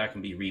going to come back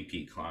and be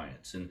repeat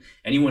clients. And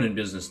anyone in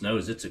business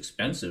knows it's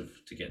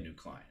expensive to get new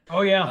clients.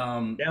 Oh,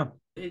 yeah. Yeah.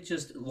 It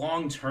just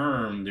long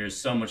term, there's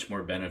so much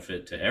more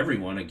benefit to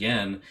everyone.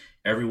 Again,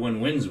 everyone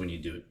wins when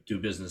you do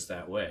business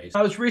that way.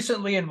 I was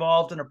recently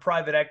involved in a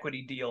private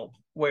equity deal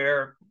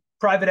where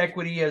private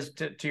equity, as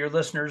to your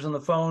listeners on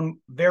the phone,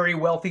 very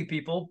wealthy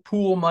people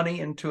pool money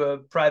into a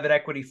private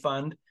equity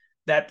fund.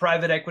 That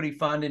private equity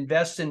fund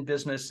invests in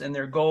business, and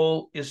their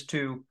goal is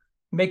to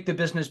make the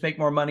business make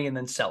more money and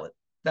then sell it.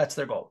 That's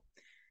their goal.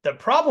 The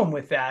problem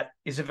with that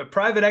is if a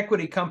private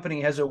equity company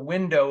has a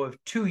window of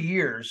 2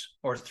 years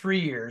or 3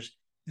 years,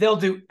 they'll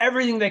do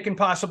everything they can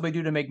possibly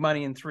do to make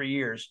money in 3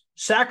 years,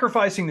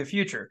 sacrificing the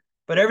future,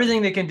 but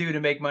everything they can do to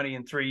make money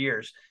in 3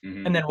 years,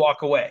 and then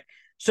walk away.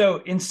 So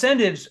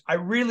incentives, I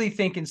really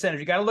think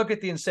incentives, you got to look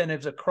at the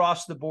incentives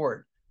across the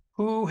board.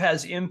 Who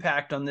has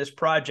impact on this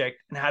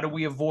project, and how do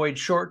we avoid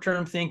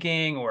short-term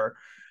thinking or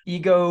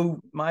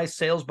ego, my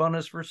sales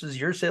bonus versus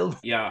your sales?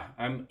 Yeah,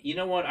 you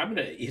know what?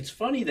 it's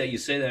funny that you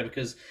say that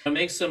because it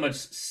makes so much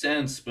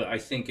sense, but I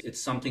think it's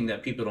something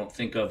that people don't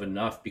think of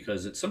enough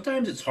because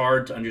sometimes it's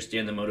hard to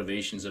understand the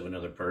motivations of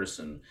another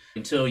person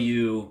until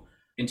you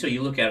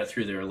look at it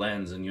through their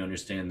lens and you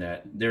understand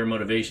that their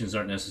motivations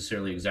aren't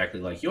necessarily exactly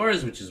like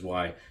yours, which is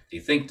why they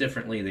think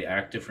differently, they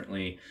act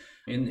differently.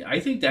 And I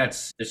think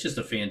it's just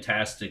a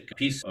fantastic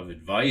piece of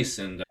advice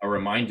and a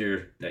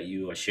reminder that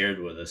you shared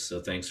with us.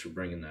 So thanks for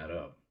bringing that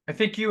up. I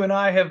think you and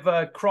I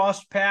have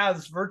crossed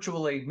paths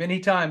virtually many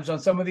times on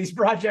some of these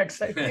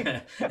projects, I think.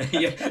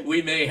 Yeah,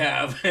 we may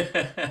have.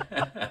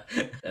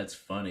 That's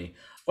funny.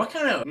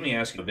 Let me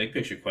ask you a big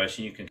picture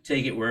question. You can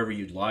take it wherever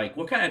you'd like.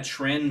 What kind of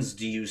trends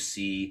do you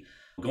see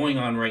going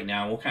on right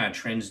now? What kind of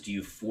trends do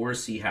you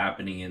foresee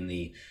happening in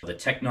the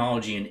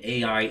technology and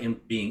AI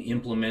being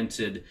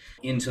implemented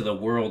into the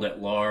world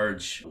at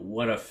large?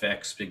 What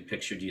effects, big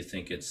picture, do you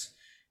think it's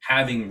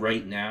having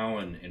right now,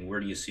 and where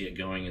do you see it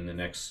going in the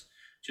next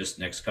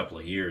couple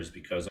of years?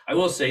 Because I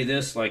will say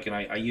this, and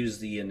I use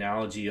the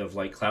analogy of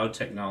cloud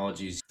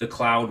technologies. The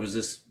cloud was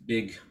this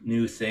big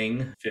new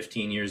thing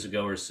 15 years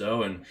ago or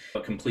so, and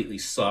it completely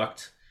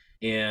sucked.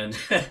 And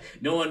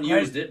no one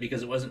used it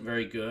because it wasn't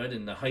very good.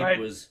 And the hype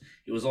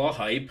it was all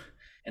hype.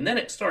 And then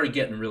it started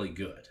getting really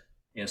good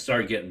and it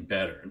started getting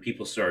better and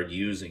people started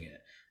using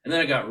it. And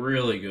then it got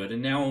really good.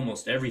 And now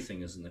almost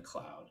everything is in the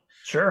cloud.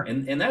 Sure.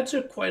 And that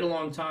took quite a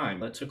long time.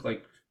 That took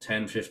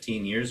 10,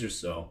 15 years or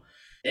so.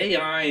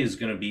 AI is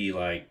going to be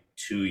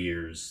 2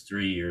 years,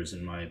 3 years,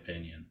 in my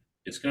opinion.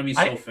 It's going to be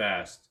so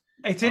fast.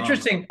 It's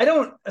interesting.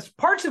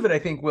 Parts of it I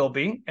think will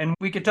be, and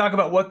we could talk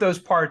about what those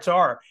parts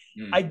are.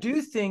 I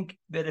do think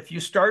that if you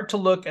start to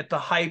look at the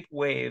hype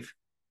wave,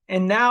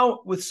 and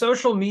now with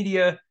social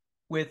media,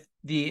 with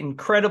the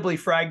incredibly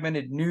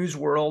fragmented news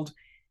world,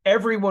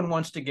 everyone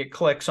wants to get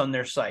clicks on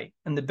their site.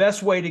 And the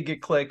best way to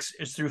get clicks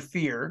is through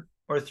fear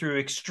or through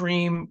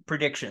extreme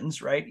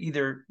predictions, right?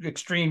 Either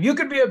extreme, you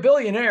could be a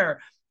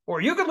billionaire,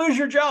 or you could lose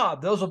your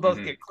job. Those will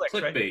both get clicks,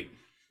 clickbait. Right?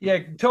 Yeah,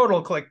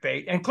 total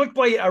clickbait, and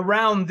clickbait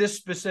around this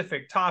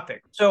specific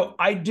topic. So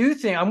I do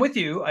think, I'm with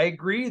you. I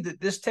agree that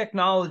this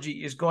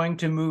technology is going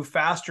to move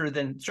faster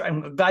than,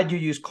 I'm glad you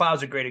used cloud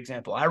as a great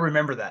example. I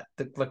remember that,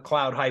 the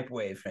cloud hype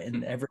wave,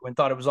 and everyone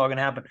thought it was all going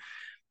to happen.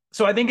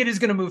 So I think it is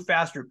going to move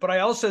faster. But I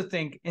also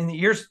think, and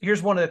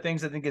here's one of the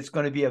things I think it's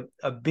going to be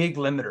a big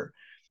limiter.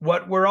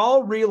 What we're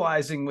all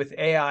realizing with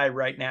AI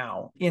right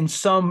now, in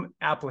some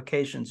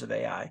applications of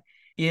AI,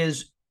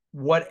 is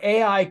what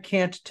AI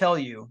can't tell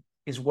you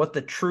is what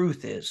the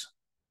truth is.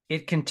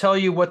 It can tell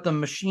you what the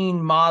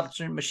machine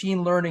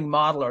learning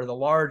model or the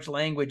large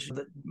language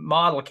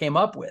model came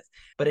up with,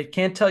 but it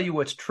can't tell you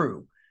what's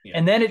true. Yeah.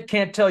 And then it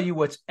can't tell you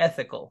what's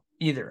ethical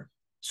either.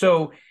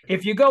 So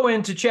if you go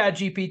into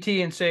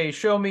ChatGPT and say,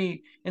 show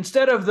me,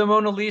 instead of the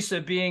Mona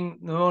Lisa being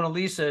the Mona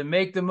Lisa,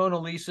 make the Mona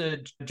Lisa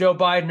Joe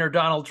Biden or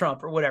Donald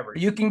Trump or whatever,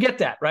 you can get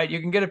that, right?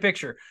 You can get a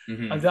picture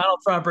of Donald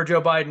Trump or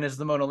Joe Biden as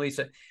the Mona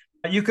Lisa.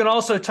 You can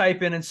also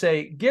type in and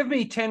say, give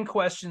me 10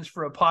 questions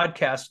for a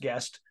podcast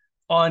guest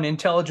on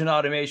intelligent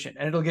automation,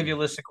 and it'll give you a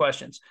list of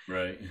questions.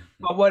 Right.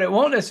 But what it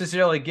won't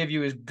necessarily give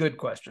you is good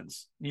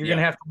questions. You're going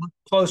to have to look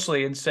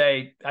closely and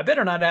say, I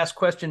better not ask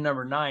question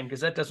number 9 because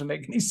that doesn't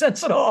make any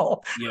sense at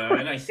all. Yeah,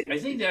 and I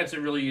think that's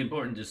a really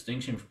important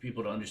distinction for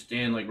people to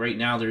understand. Right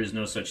now, there is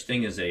no such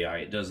thing as AI.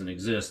 It doesn't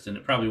exist, and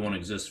it probably won't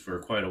exist for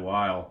quite a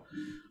while.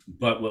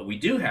 But what we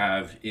do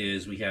have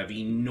is we have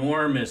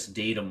enormous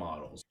data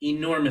models,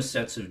 enormous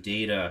sets of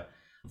data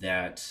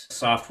that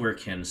software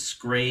can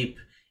scrape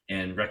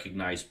and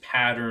recognize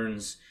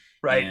patterns,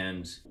 right,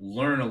 and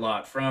learn a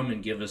lot from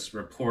and give us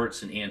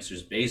reports and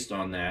answers based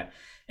on that,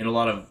 and a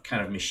lot of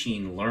kind of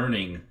machine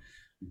learning,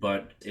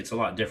 but it's a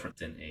lot different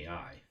than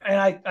AI.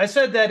 And I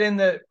said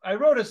that I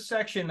wrote a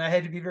section, I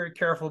had to be very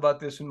careful about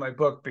this in my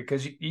book,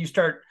 because you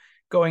start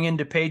going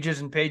into pages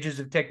and pages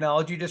of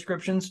technology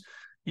descriptions,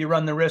 you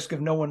run the risk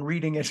of no one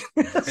reading it.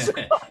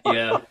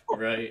 Yeah,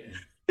 right.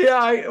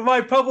 Yeah,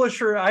 my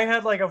publisher, I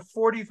had a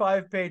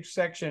 45-page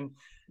section,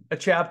 a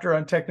chapter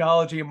on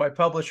technology, and my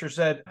publisher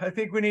said, I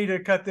think we need to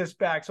cut this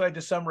back. So I had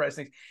to summarize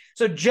things.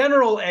 So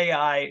general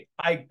AI,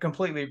 I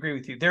completely agree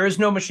with you. There is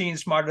no machine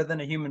smarter than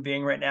a human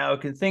being right now.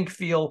 It can think,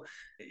 feel.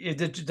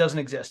 It doesn't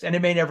exist. And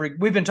it may never,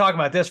 we've been talking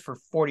about this for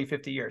 40,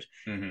 50 years,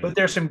 but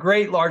there's some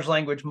great large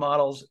language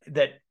models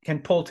that can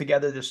pull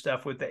together this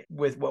stuff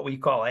with what we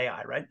call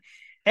AI, right?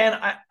 And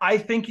I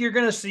think you're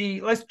going to see,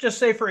 let's just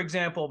say, for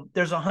example,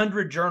 there's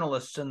 100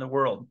 journalists in the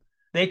world.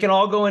 They can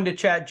all go into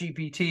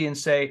ChatGPT and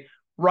say,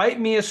 write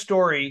me a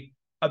story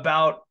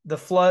about the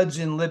floods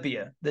in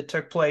Libya that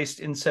took place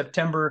in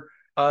September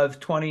of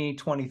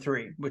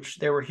 2023, which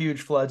there were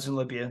huge floods in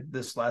Libya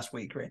this last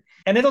week, right?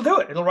 And it'll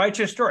do it. It'll write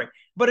you a story.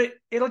 But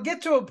it'll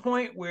get to a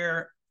point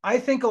where I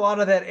think a lot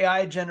of that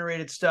AI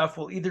generated stuff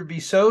will either be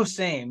so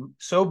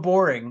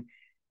boring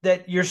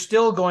that you're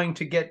still going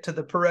to get to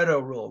the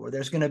Pareto rule where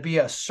there's going to be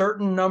a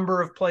certain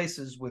number of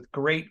places with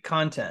great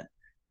content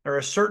or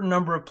a certain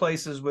number of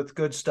places with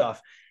good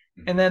stuff.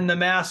 And then the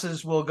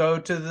masses will go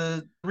to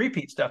the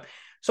repeat stuff.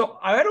 So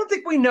I don't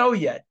think we know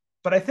yet,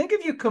 but I think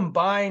if you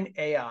combine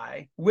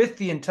AI with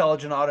the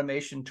intelligent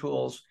automation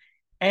tools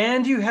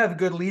and you have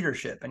good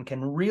leadership and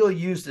can really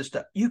use this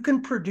stuff, you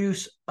can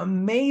produce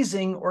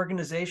amazing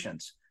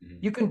organizations.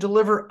 You can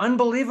deliver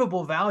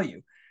unbelievable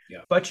value. Yeah.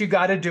 But you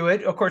got to do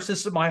it. Of course,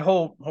 this is my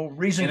whole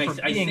reason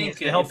for being is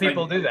to help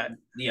people do that.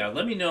 Yeah,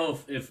 let me know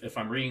if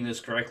I'm reading this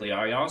correctly.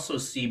 I also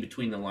see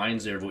between the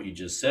lines there of what you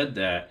just said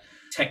that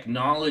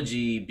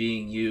technology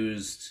being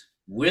used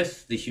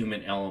with the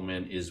human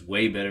element is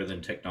way better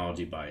than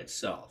technology by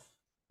itself.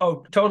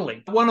 Oh,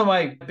 totally. One of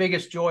my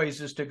biggest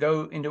joys is to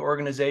go into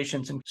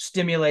organizations and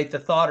stimulate the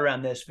thought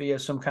around this via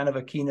some kind of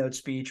a keynote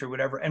speech or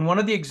whatever. And one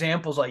of the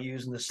examples I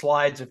use, and the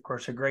slides, of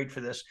course, are great for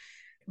this.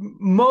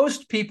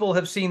 Most people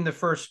have seen the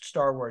first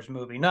Star Wars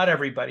movie. Not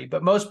everybody,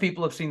 but most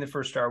people have seen the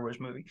first Star Wars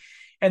movie.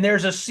 And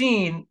there's a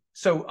scene.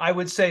 So I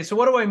would say, so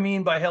what do I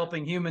mean by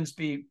helping humans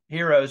be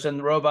heroes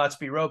and robots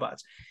be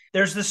robots?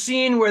 There's the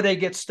scene where they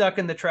get stuck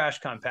in the trash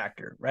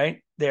compactor,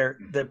 right? They're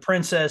the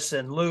princess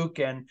and Luke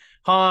and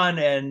Han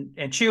and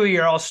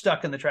Chewie are all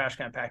stuck in the trash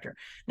compactor.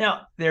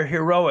 Now, they're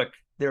heroic,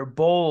 they're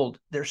bold,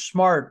 they're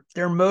smart,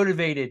 they're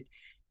motivated,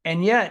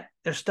 and yet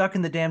they're stuck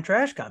in the damn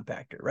trash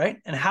compactor, right?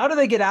 And how do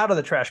they get out of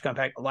the trash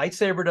compactor? A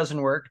lightsaber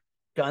doesn't work,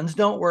 guns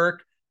don't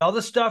work, all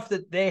the stuff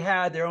that they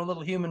had, their own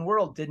little human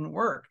world, didn't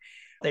work.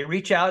 They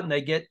reach out and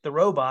they get the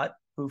robot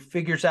who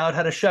figures out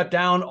how to shut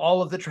down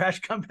all of the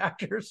trash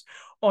compactors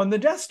on the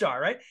Death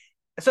Star, right?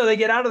 So they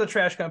get out of the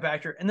trash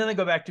compactor and then they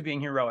go back to being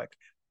heroic.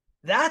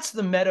 That's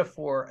the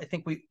metaphor I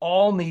think we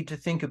all need to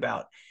think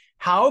about.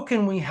 How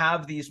can we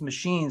have these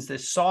machines,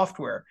 this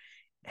software,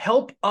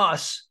 help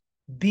us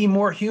be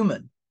more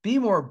human, be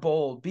more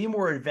bold, be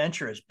more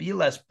adventurous, be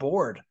less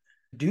bored,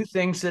 do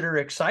things that are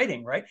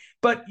exciting, right?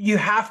 But you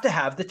have to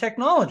have the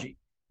technology.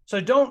 So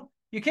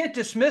you can't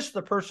dismiss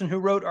the person who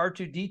wrote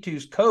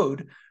R2-D2's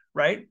code,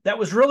 right? That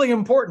was really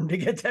important to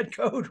get that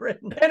code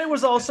written. And it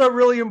was also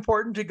really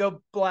important to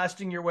go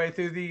blasting your way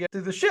through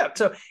the ship.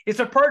 So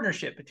it's a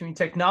partnership between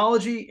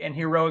technology and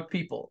heroic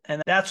people.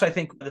 And that's, I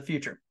think, the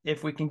future.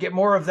 If we can get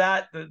more of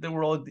that, the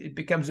world, it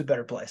becomes a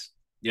better place.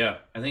 Yeah,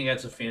 I think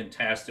that's a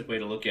fantastic way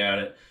to look at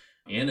it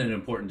and an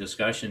important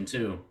discussion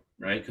too,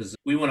 right? Because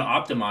we want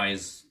to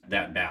optimize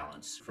that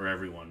balance for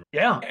everyone.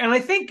 Yeah. And I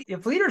think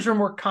if leaders are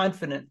more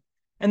confident,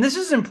 and this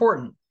is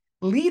important,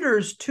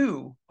 leaders,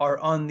 too, are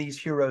on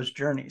these heroes'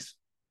 journeys,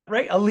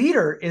 right? A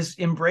leader is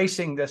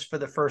embracing this for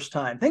the first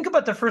time. Think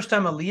about the first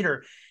time a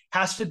leader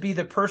has to be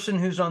the person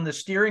who's on the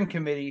steering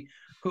committee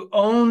who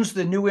owns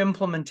the new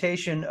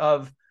implementation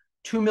of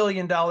 $2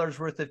 million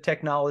worth of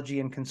technology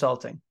and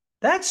consulting.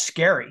 That's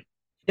scary.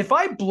 If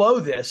I blow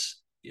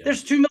this,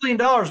 there's $2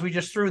 million we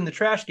just threw in the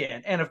trash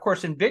can. And of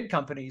course, in big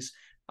companies,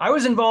 I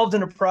was involved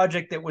in a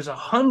project that was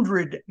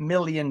 $100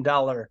 million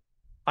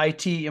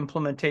IT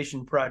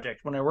implementation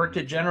project when I worked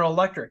at General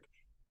Electric,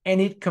 and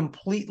it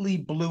completely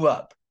blew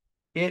up.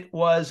 It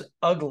was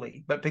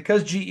ugly, but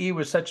because GE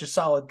was such a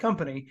solid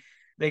company,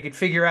 they could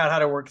figure out how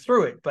to work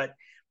through it. But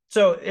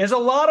so there's a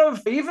lot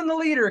of, even the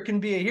leader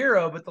can be a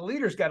hero, but the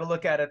leader's got to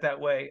look at it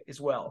that way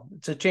as well.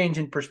 It's a change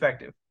in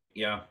perspective.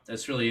 Yeah,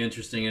 that's really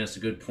interesting, and it's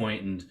a good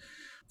point. And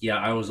yeah,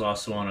 I was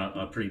also on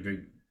a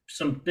pretty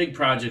some big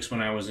projects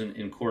when I was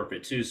in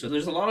corporate too. So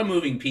there's a lot of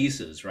moving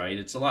pieces, right?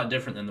 It's a lot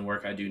different than the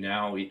work I do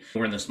now.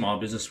 We're in the small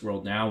business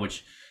world now,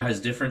 which has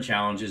different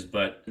challenges,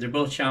 but they're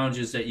both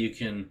challenges that you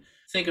can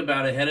think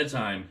about ahead of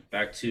time,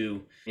 back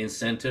to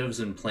incentives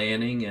and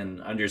planning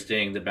and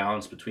understanding the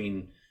balance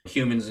between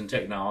humans and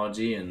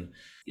technology. And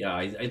yeah,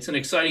 it's an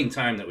exciting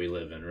time that we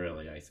live in,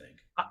 really, I think.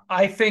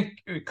 I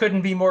think it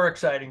couldn't be more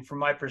exciting from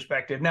my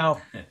perspective. Now,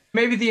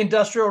 maybe the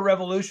Industrial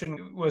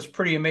Revolution was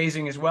pretty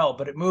amazing as well,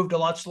 but it moved a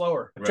lot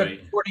slower. It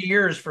took 40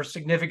 years for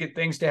significant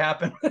things to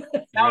happen.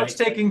 Now it's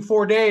taking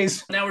 4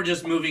 days. Now we're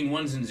just moving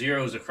ones and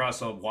zeros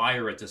across a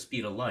wire at the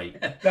speed of light.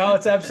 No,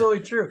 it's absolutely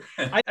true.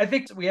 I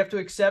think we have to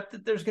accept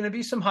that there's going to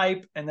be some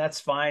hype, and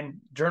that's fine.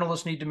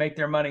 Journalists need to make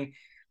their money.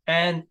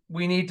 And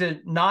we need to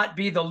not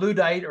be the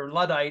Luddite or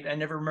Luddite. I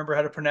never remember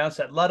how to pronounce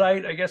that.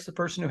 Luddite, I guess, the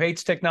person who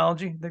hates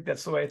technology. I think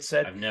that's the way it's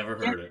said. I've never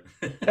heard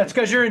it. That's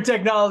because you're in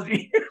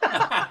technology.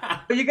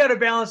 But you got to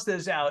balance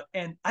this out.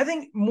 And I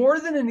think more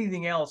than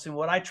anything else, and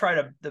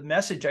the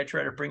message I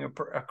try to bring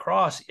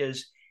across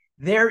is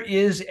there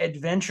is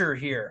adventure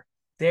here.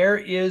 There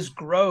is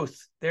growth.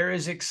 There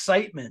is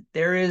excitement.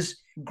 There is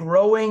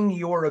growing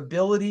your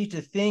ability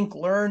to think,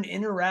 learn,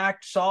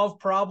 interact, solve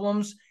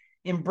problems.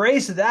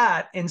 Embrace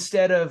that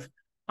instead of,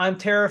 I'm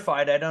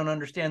terrified, I don't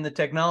understand the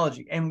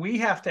technology. And we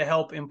have to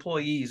help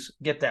employees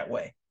get that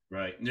way.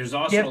 Right. There's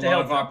also a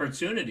lot of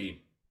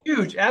opportunity.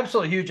 Huge,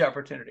 absolutely huge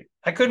opportunity.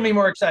 I couldn't be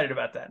more excited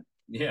about that.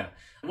 Yeah.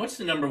 What's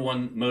the number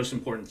one most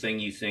important thing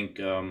you think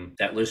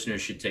that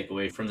listeners should take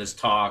away from this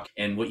talk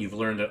and what you've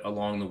learned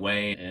along the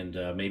way, and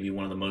maybe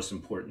one of the most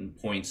important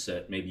points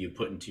that maybe you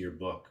put into your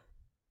book?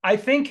 I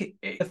think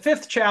the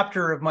fifth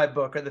chapter of my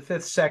book, or the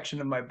fifth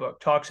section of my book,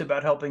 talks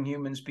about helping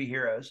humans be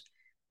heroes.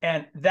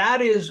 And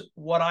that is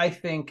what I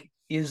think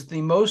is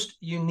the most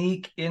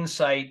unique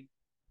insight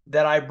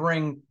that I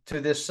bring to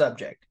this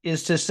subject,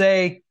 is to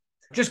say,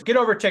 just get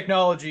over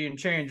technology and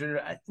change.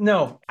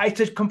 No, it's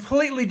a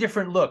completely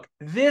different look.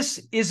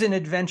 This is an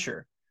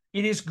adventure.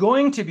 It is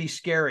going to be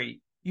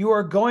scary. You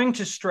are going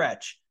to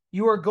stretch.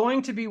 You are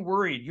going to be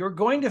worried. You're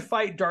going to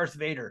fight Darth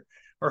Vader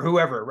or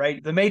whoever,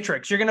 right? The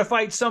Matrix. You're going to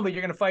fight somebody.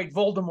 You're going to fight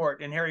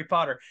Voldemort in Harry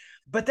Potter.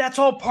 But that's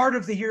all part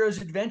of the hero's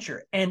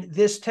adventure. And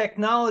this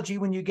technology,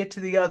 when you get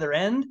to the other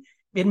end,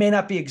 it may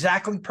not be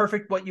exactly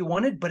perfect what you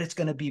wanted, but it's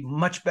going to be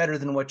much better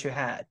than what you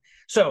had.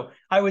 So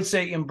I would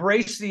say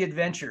embrace the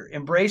adventure,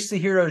 embrace the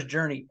hero's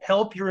journey,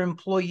 help your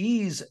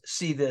employees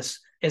see this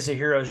as a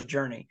hero's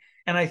journey.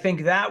 And I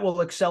think that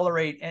will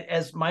accelerate,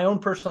 as my own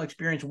personal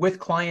experience with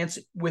clients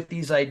with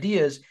these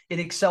ideas, it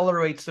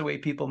accelerates the way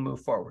people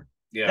move forward.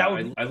 Yeah,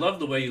 I love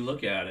the way you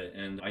look at it.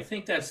 And I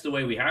think that's the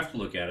way we have to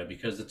look at it,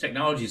 because the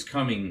technology is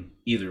coming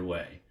either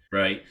way,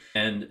 right?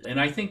 And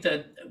I think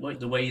that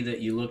the way that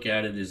you look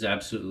at it is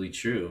absolutely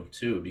true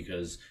too,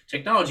 because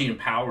technology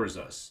empowers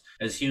us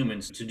as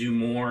humans to do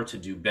more, to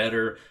do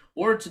better,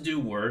 or to do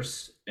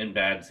worse and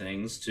bad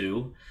things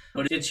too.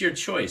 But it's your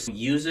choice.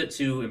 Use it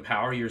to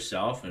empower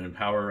yourself and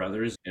empower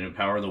others and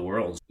empower the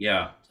world.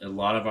 Yeah, a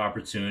lot of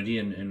opportunity,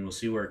 and we'll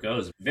see where it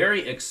goes.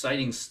 Very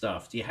exciting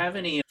stuff. Do you have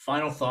any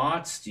final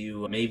thoughts? Do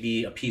you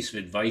maybe a piece of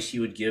advice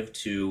you would give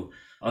to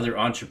other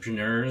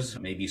entrepreneurs?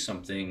 Maybe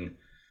something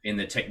in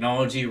the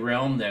technology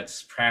realm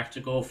that's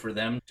practical for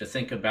them to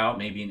think about,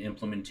 maybe an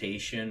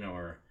implementation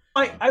or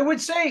I would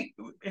say,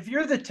 if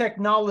you're the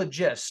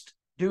technologist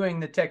doing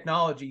the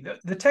technology,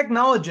 the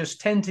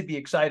technologists tend to be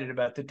excited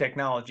about the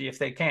technology if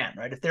they can,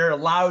 right? If they're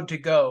allowed to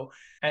go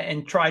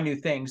and try new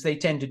things, they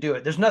tend to do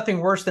it. There's nothing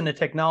worse than a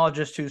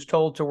technologist who's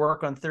told to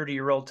work on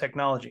 30-year-old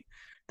technology.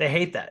 They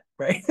hate that,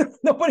 right?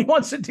 Nobody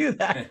wants to do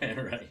that.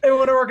 Right. They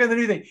want to work on the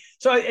new thing.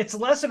 So it's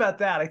less about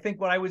that. I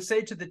think what I would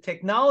say to the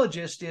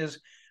technologist is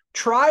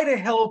try to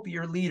help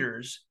your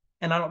leaders,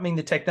 and I don't mean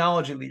the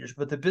technology leaders,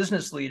 but the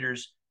business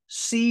leaders,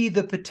 see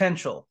the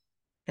potential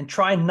and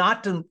try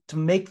not to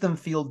make them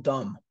feel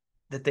dumb,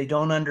 that they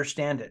don't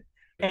understand it.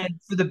 And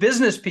for the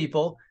business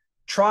people,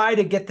 try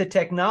to get the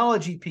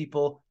technology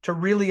people to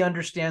really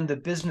understand the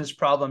business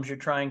problems you're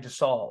trying to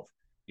solve.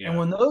 Yeah. And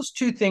when those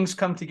two things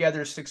come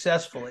together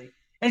successfully,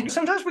 and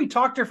sometimes we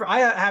talk different. I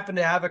happen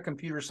to have a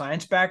computer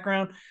science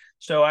background,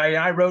 so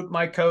I wrote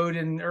my code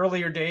in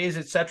earlier days,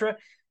 et cetera.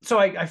 So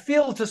I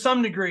feel to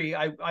some degree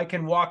I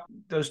can walk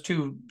those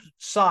two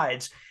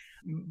sides,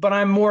 but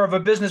I'm more of a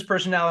business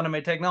personality than I'm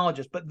a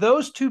technologist. But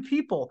those two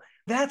people,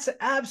 that's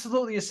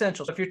absolutely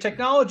essential. So if you're a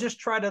technologist,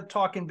 try to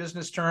talk in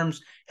business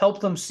terms, help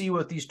them see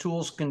what these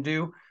tools can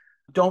do.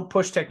 Don't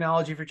push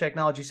technology for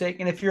technology's sake.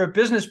 And if you're a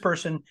business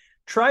person,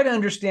 try to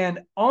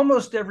understand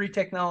almost every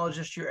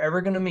technologist you're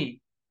ever going to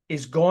meet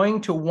is going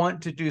to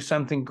want to do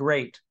something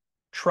great.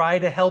 Try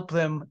to help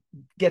them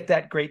get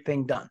that great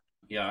thing done.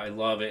 Yeah, I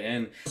love it.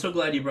 And I'm so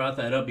glad you brought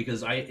that up,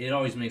 because it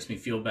always makes me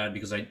feel bad,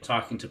 because I'm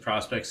talking to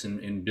prospects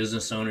and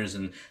business owners,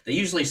 and they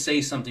usually say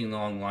something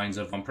along the lines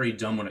of, I'm pretty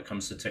dumb when it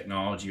comes to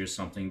technology or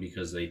something,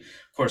 because of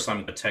course,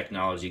 I'm a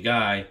technology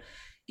guy,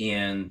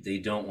 and they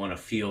don't want to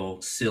feel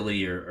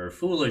silly or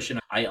foolish. And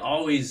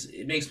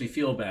it makes me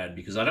feel bad,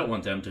 because I don't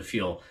want them to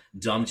feel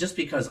dumb just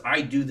because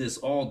I do this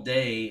all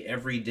day,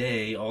 every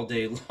day, all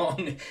day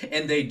long,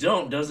 and they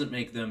doesn't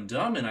make them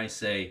dumb. And I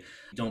say,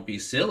 don't be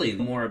silly.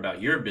 More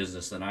about your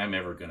business than I'm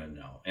ever going to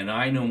know. And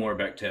I know more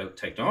about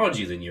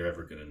technology than you're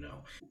ever going to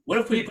know. What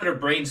if we put our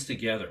brains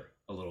together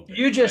a little bit?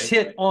 You just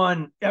hit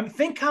on,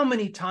 think how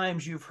many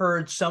times you've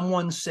heard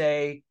someone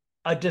say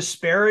a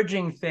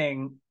disparaging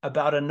thing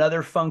about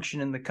another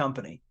function in the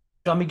company.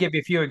 Let me give you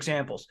a few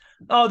examples.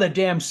 Oh, the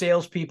damn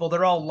salespeople,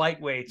 they're all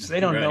lightweights. They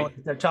don't know what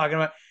they're talking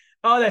about.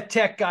 Oh, the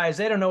tech guys,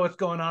 they don't know what's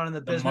going on in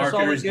the business. The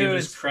marketers give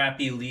us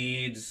crappy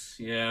leads.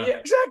 Yeah,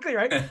 exactly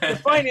right. The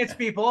finance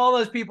people, all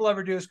those people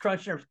ever do is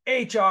crunch numbers.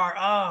 HR,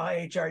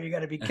 HR, you got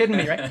to be kidding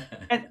me, right?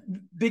 And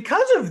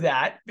because of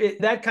that,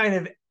 that kind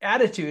of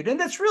attitude, and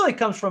that's really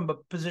comes from a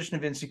position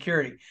of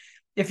insecurity.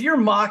 If you're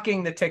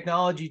mocking the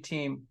technology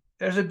team,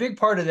 there's a big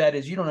part of that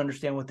is you don't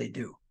understand what they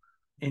do.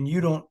 And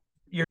you're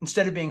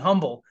instead of being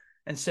humble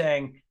and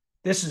saying,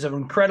 this is an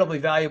incredibly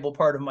valuable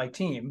part of my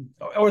team,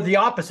 or the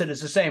opposite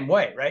is the same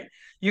way, right?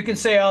 You can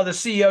say, oh, the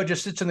CEO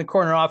just sits in the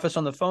corner office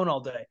on the phone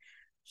all day.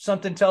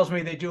 Something tells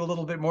me they do a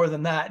little bit more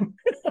than that.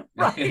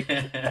 Right.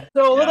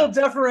 So a little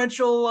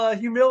deferential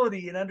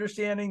humility and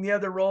understanding the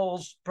other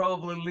roles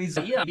probably leads.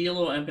 Yeah, be a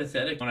little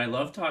empathetic. And I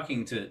love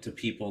talking to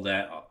people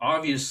that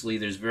obviously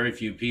there's very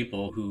few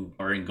people who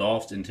are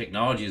engulfed in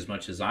technology as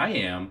much as I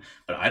am,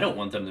 but I don't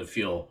want them to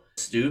feel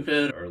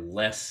stupid or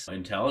less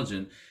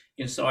intelligent.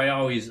 And so I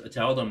always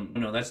tell them,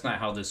 that's not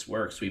how this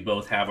works. We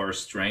both have our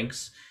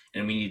strengths,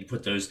 And we need to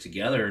put those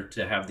together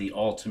to have the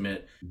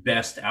ultimate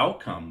best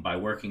outcome by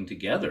working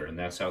together. And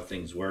that's how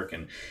things work.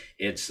 And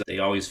they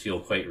always feel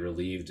quite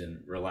relieved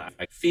and relaxed.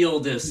 I feel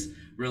this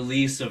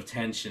release of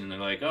tension. And they're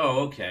like,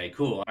 oh, okay,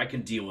 cool. I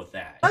can deal with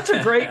that.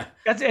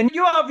 And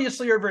you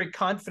obviously are a very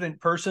confident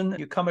person.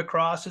 You come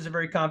across as a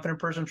very confident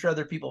person. I'm sure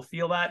other people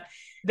feel that.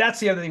 That's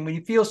the other thing.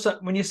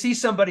 When you see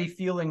somebody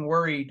feeling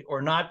worried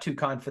or not too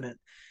confident,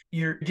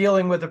 you're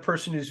dealing with a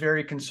person who's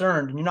very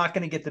concerned, and you're not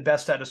going to get the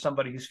best out of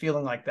somebody who's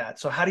feeling like that.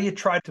 So how do you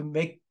try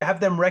to have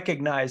them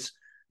recognize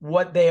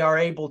what they are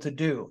able to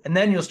do? And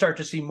then you'll start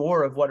to see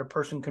more of what a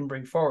person can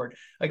bring forward.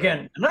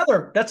 Again,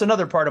 that's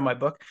another part of my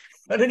book.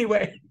 But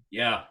anyway.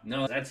 Yeah,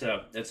 no,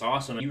 that's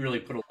awesome. You really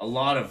put a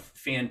lot of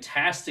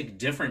fantastic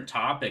different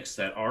topics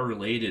that are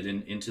related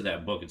into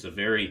that book. It's a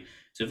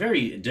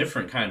very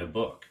different kind of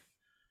book.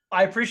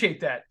 I appreciate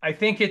that. I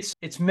think it's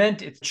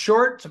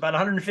short. It's about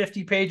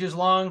 150 pages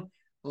long.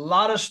 A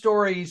lot of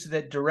stories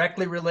that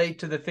directly relate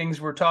to the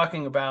things we're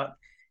talking about.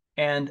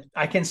 And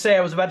I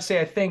was about to say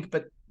I think,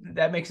 but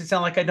that makes it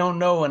sound like I don't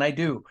know, and I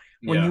do.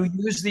 When you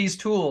use these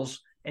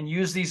tools and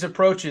use these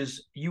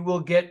approaches, you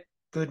will get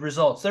good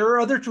results. There are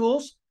other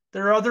tools,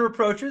 there are other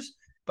approaches,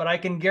 but I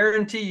can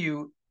guarantee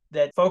you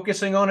that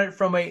focusing on it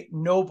from a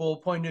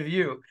noble point of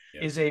view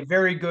is a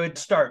very good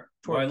start.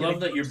 Well, I love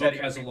that your book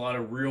has a lot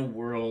of real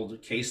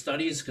world case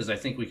studies, because I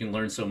think we can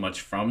learn so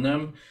much from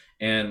them.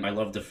 And I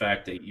love the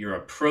fact that your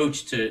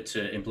approach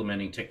to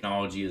implementing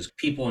technology is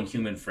people and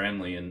human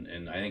friendly.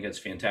 And I think that's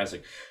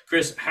fantastic.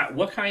 Chris,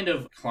 what kind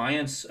of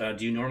clients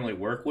do you normally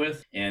work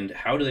with, and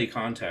how do they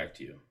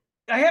contact you?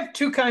 I have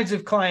two kinds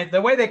of clients.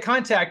 The way they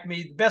contact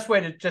me, the best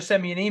way to just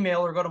send me an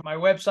email or go to my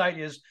website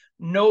is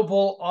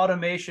Noble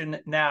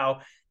Automation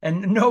Now.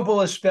 And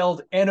Noble is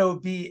spelled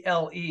Noble,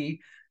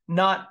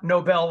 not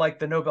Nobel like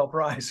the Nobel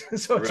Prize.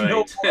 So it's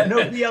Noble,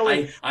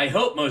 Noble. I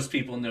hope most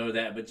people know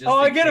that, but just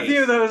I get a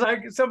few of those.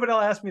 Somebody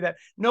will ask me that.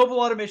 Noble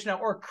Automation Now,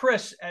 or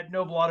Chris at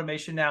Noble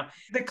Automation Now.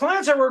 The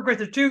clients I work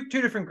with are two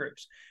different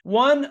groups.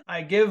 One,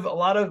 I give a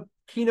lot of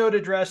keynote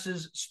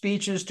addresses,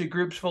 speeches to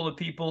groups full of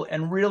people,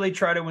 and really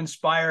try to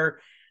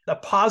inspire a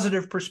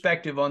positive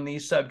perspective on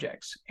these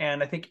subjects.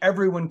 And I think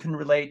everyone can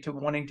relate to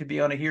wanting to be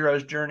on a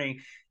hero's journey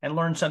and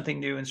learn something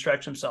new and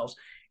stretch themselves.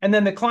 And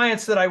then the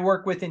clients that I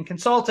work with in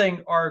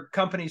consulting are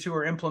companies who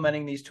are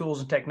implementing these tools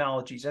and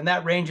technologies. And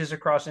that ranges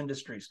across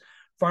industries: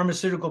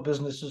 pharmaceutical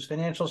businesses,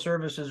 financial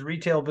services,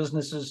 retail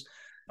businesses,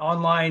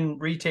 online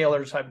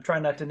retailers. I'm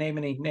trying not to name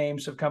any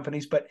names of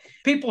companies, but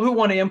people who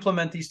want to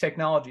implement these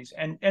technologies,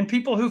 and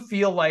people who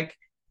feel like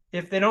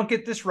if they don't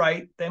get this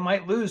right, they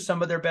might lose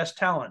some of their best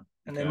talent.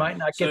 And they might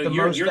not get the most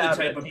out of it. So you're the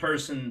type of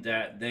person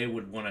that they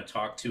would want to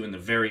talk to in the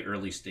very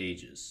early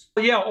stages.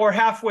 Yeah, or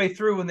halfway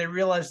through when they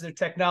realize their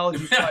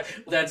technology.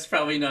 That's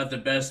probably not the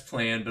best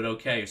plan, but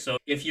okay. So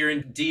if you're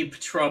in deep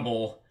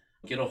trouble,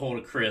 get a hold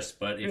of Chris.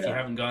 But if you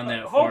haven't gone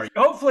that far,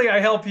 hopefully I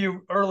help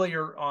you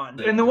earlier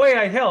on. And the way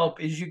I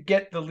help is you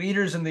get the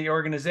leaders in the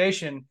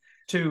organization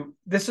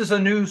this is a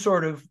new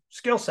sort of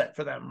skill set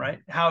for them, right?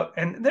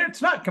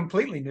 It's not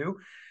completely new,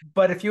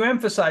 but if you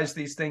emphasize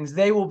these things,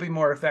 they will be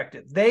more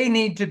effective. They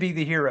need to be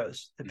the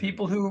heroes. The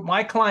people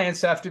my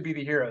clients have to be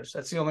the heroes.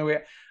 That's the only way.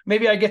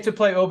 Maybe I get to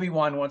play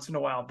Obi-Wan once in a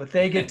while, but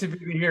they get to be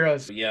the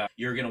heroes. Yeah,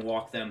 you're going to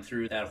walk them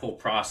through that whole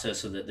process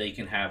so that they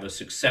can have a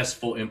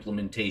successful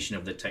implementation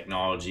of the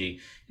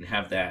technology and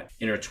have that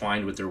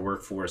intertwined with their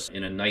workforce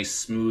in a nice,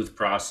 smooth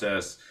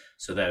process,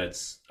 so that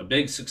it's a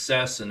big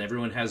success and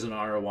everyone has an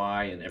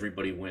ROI and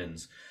everybody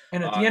wins.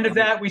 And at the end of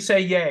that, we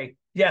say, yay.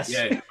 Yes.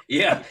 Yay.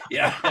 Yeah.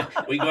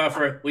 we go out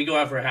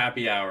for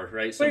happy hour,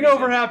 right? We go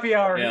for happy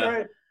hour,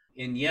 right?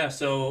 And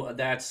so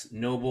that's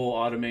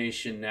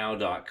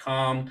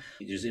nobleautomationnow.com.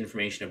 There's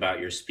information about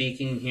your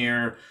speaking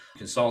here,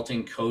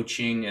 consulting,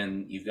 coaching,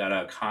 and you've got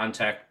a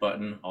contact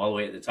button all the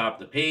way at the top of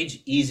the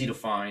page. Easy to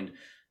find.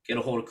 Get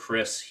a hold of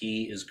Chris.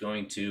 He is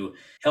going to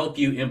help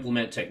you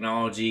implement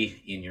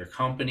technology in your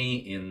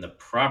company in the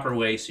proper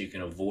way so you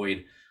can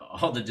avoid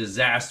all the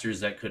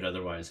disasters that could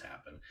otherwise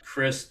happen.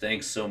 Chris,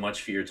 thanks so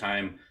much for your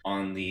time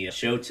on the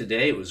show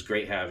today. It was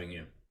great having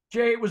you.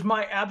 Jay, it was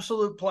my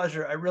absolute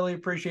pleasure. I really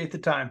appreciate the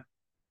time.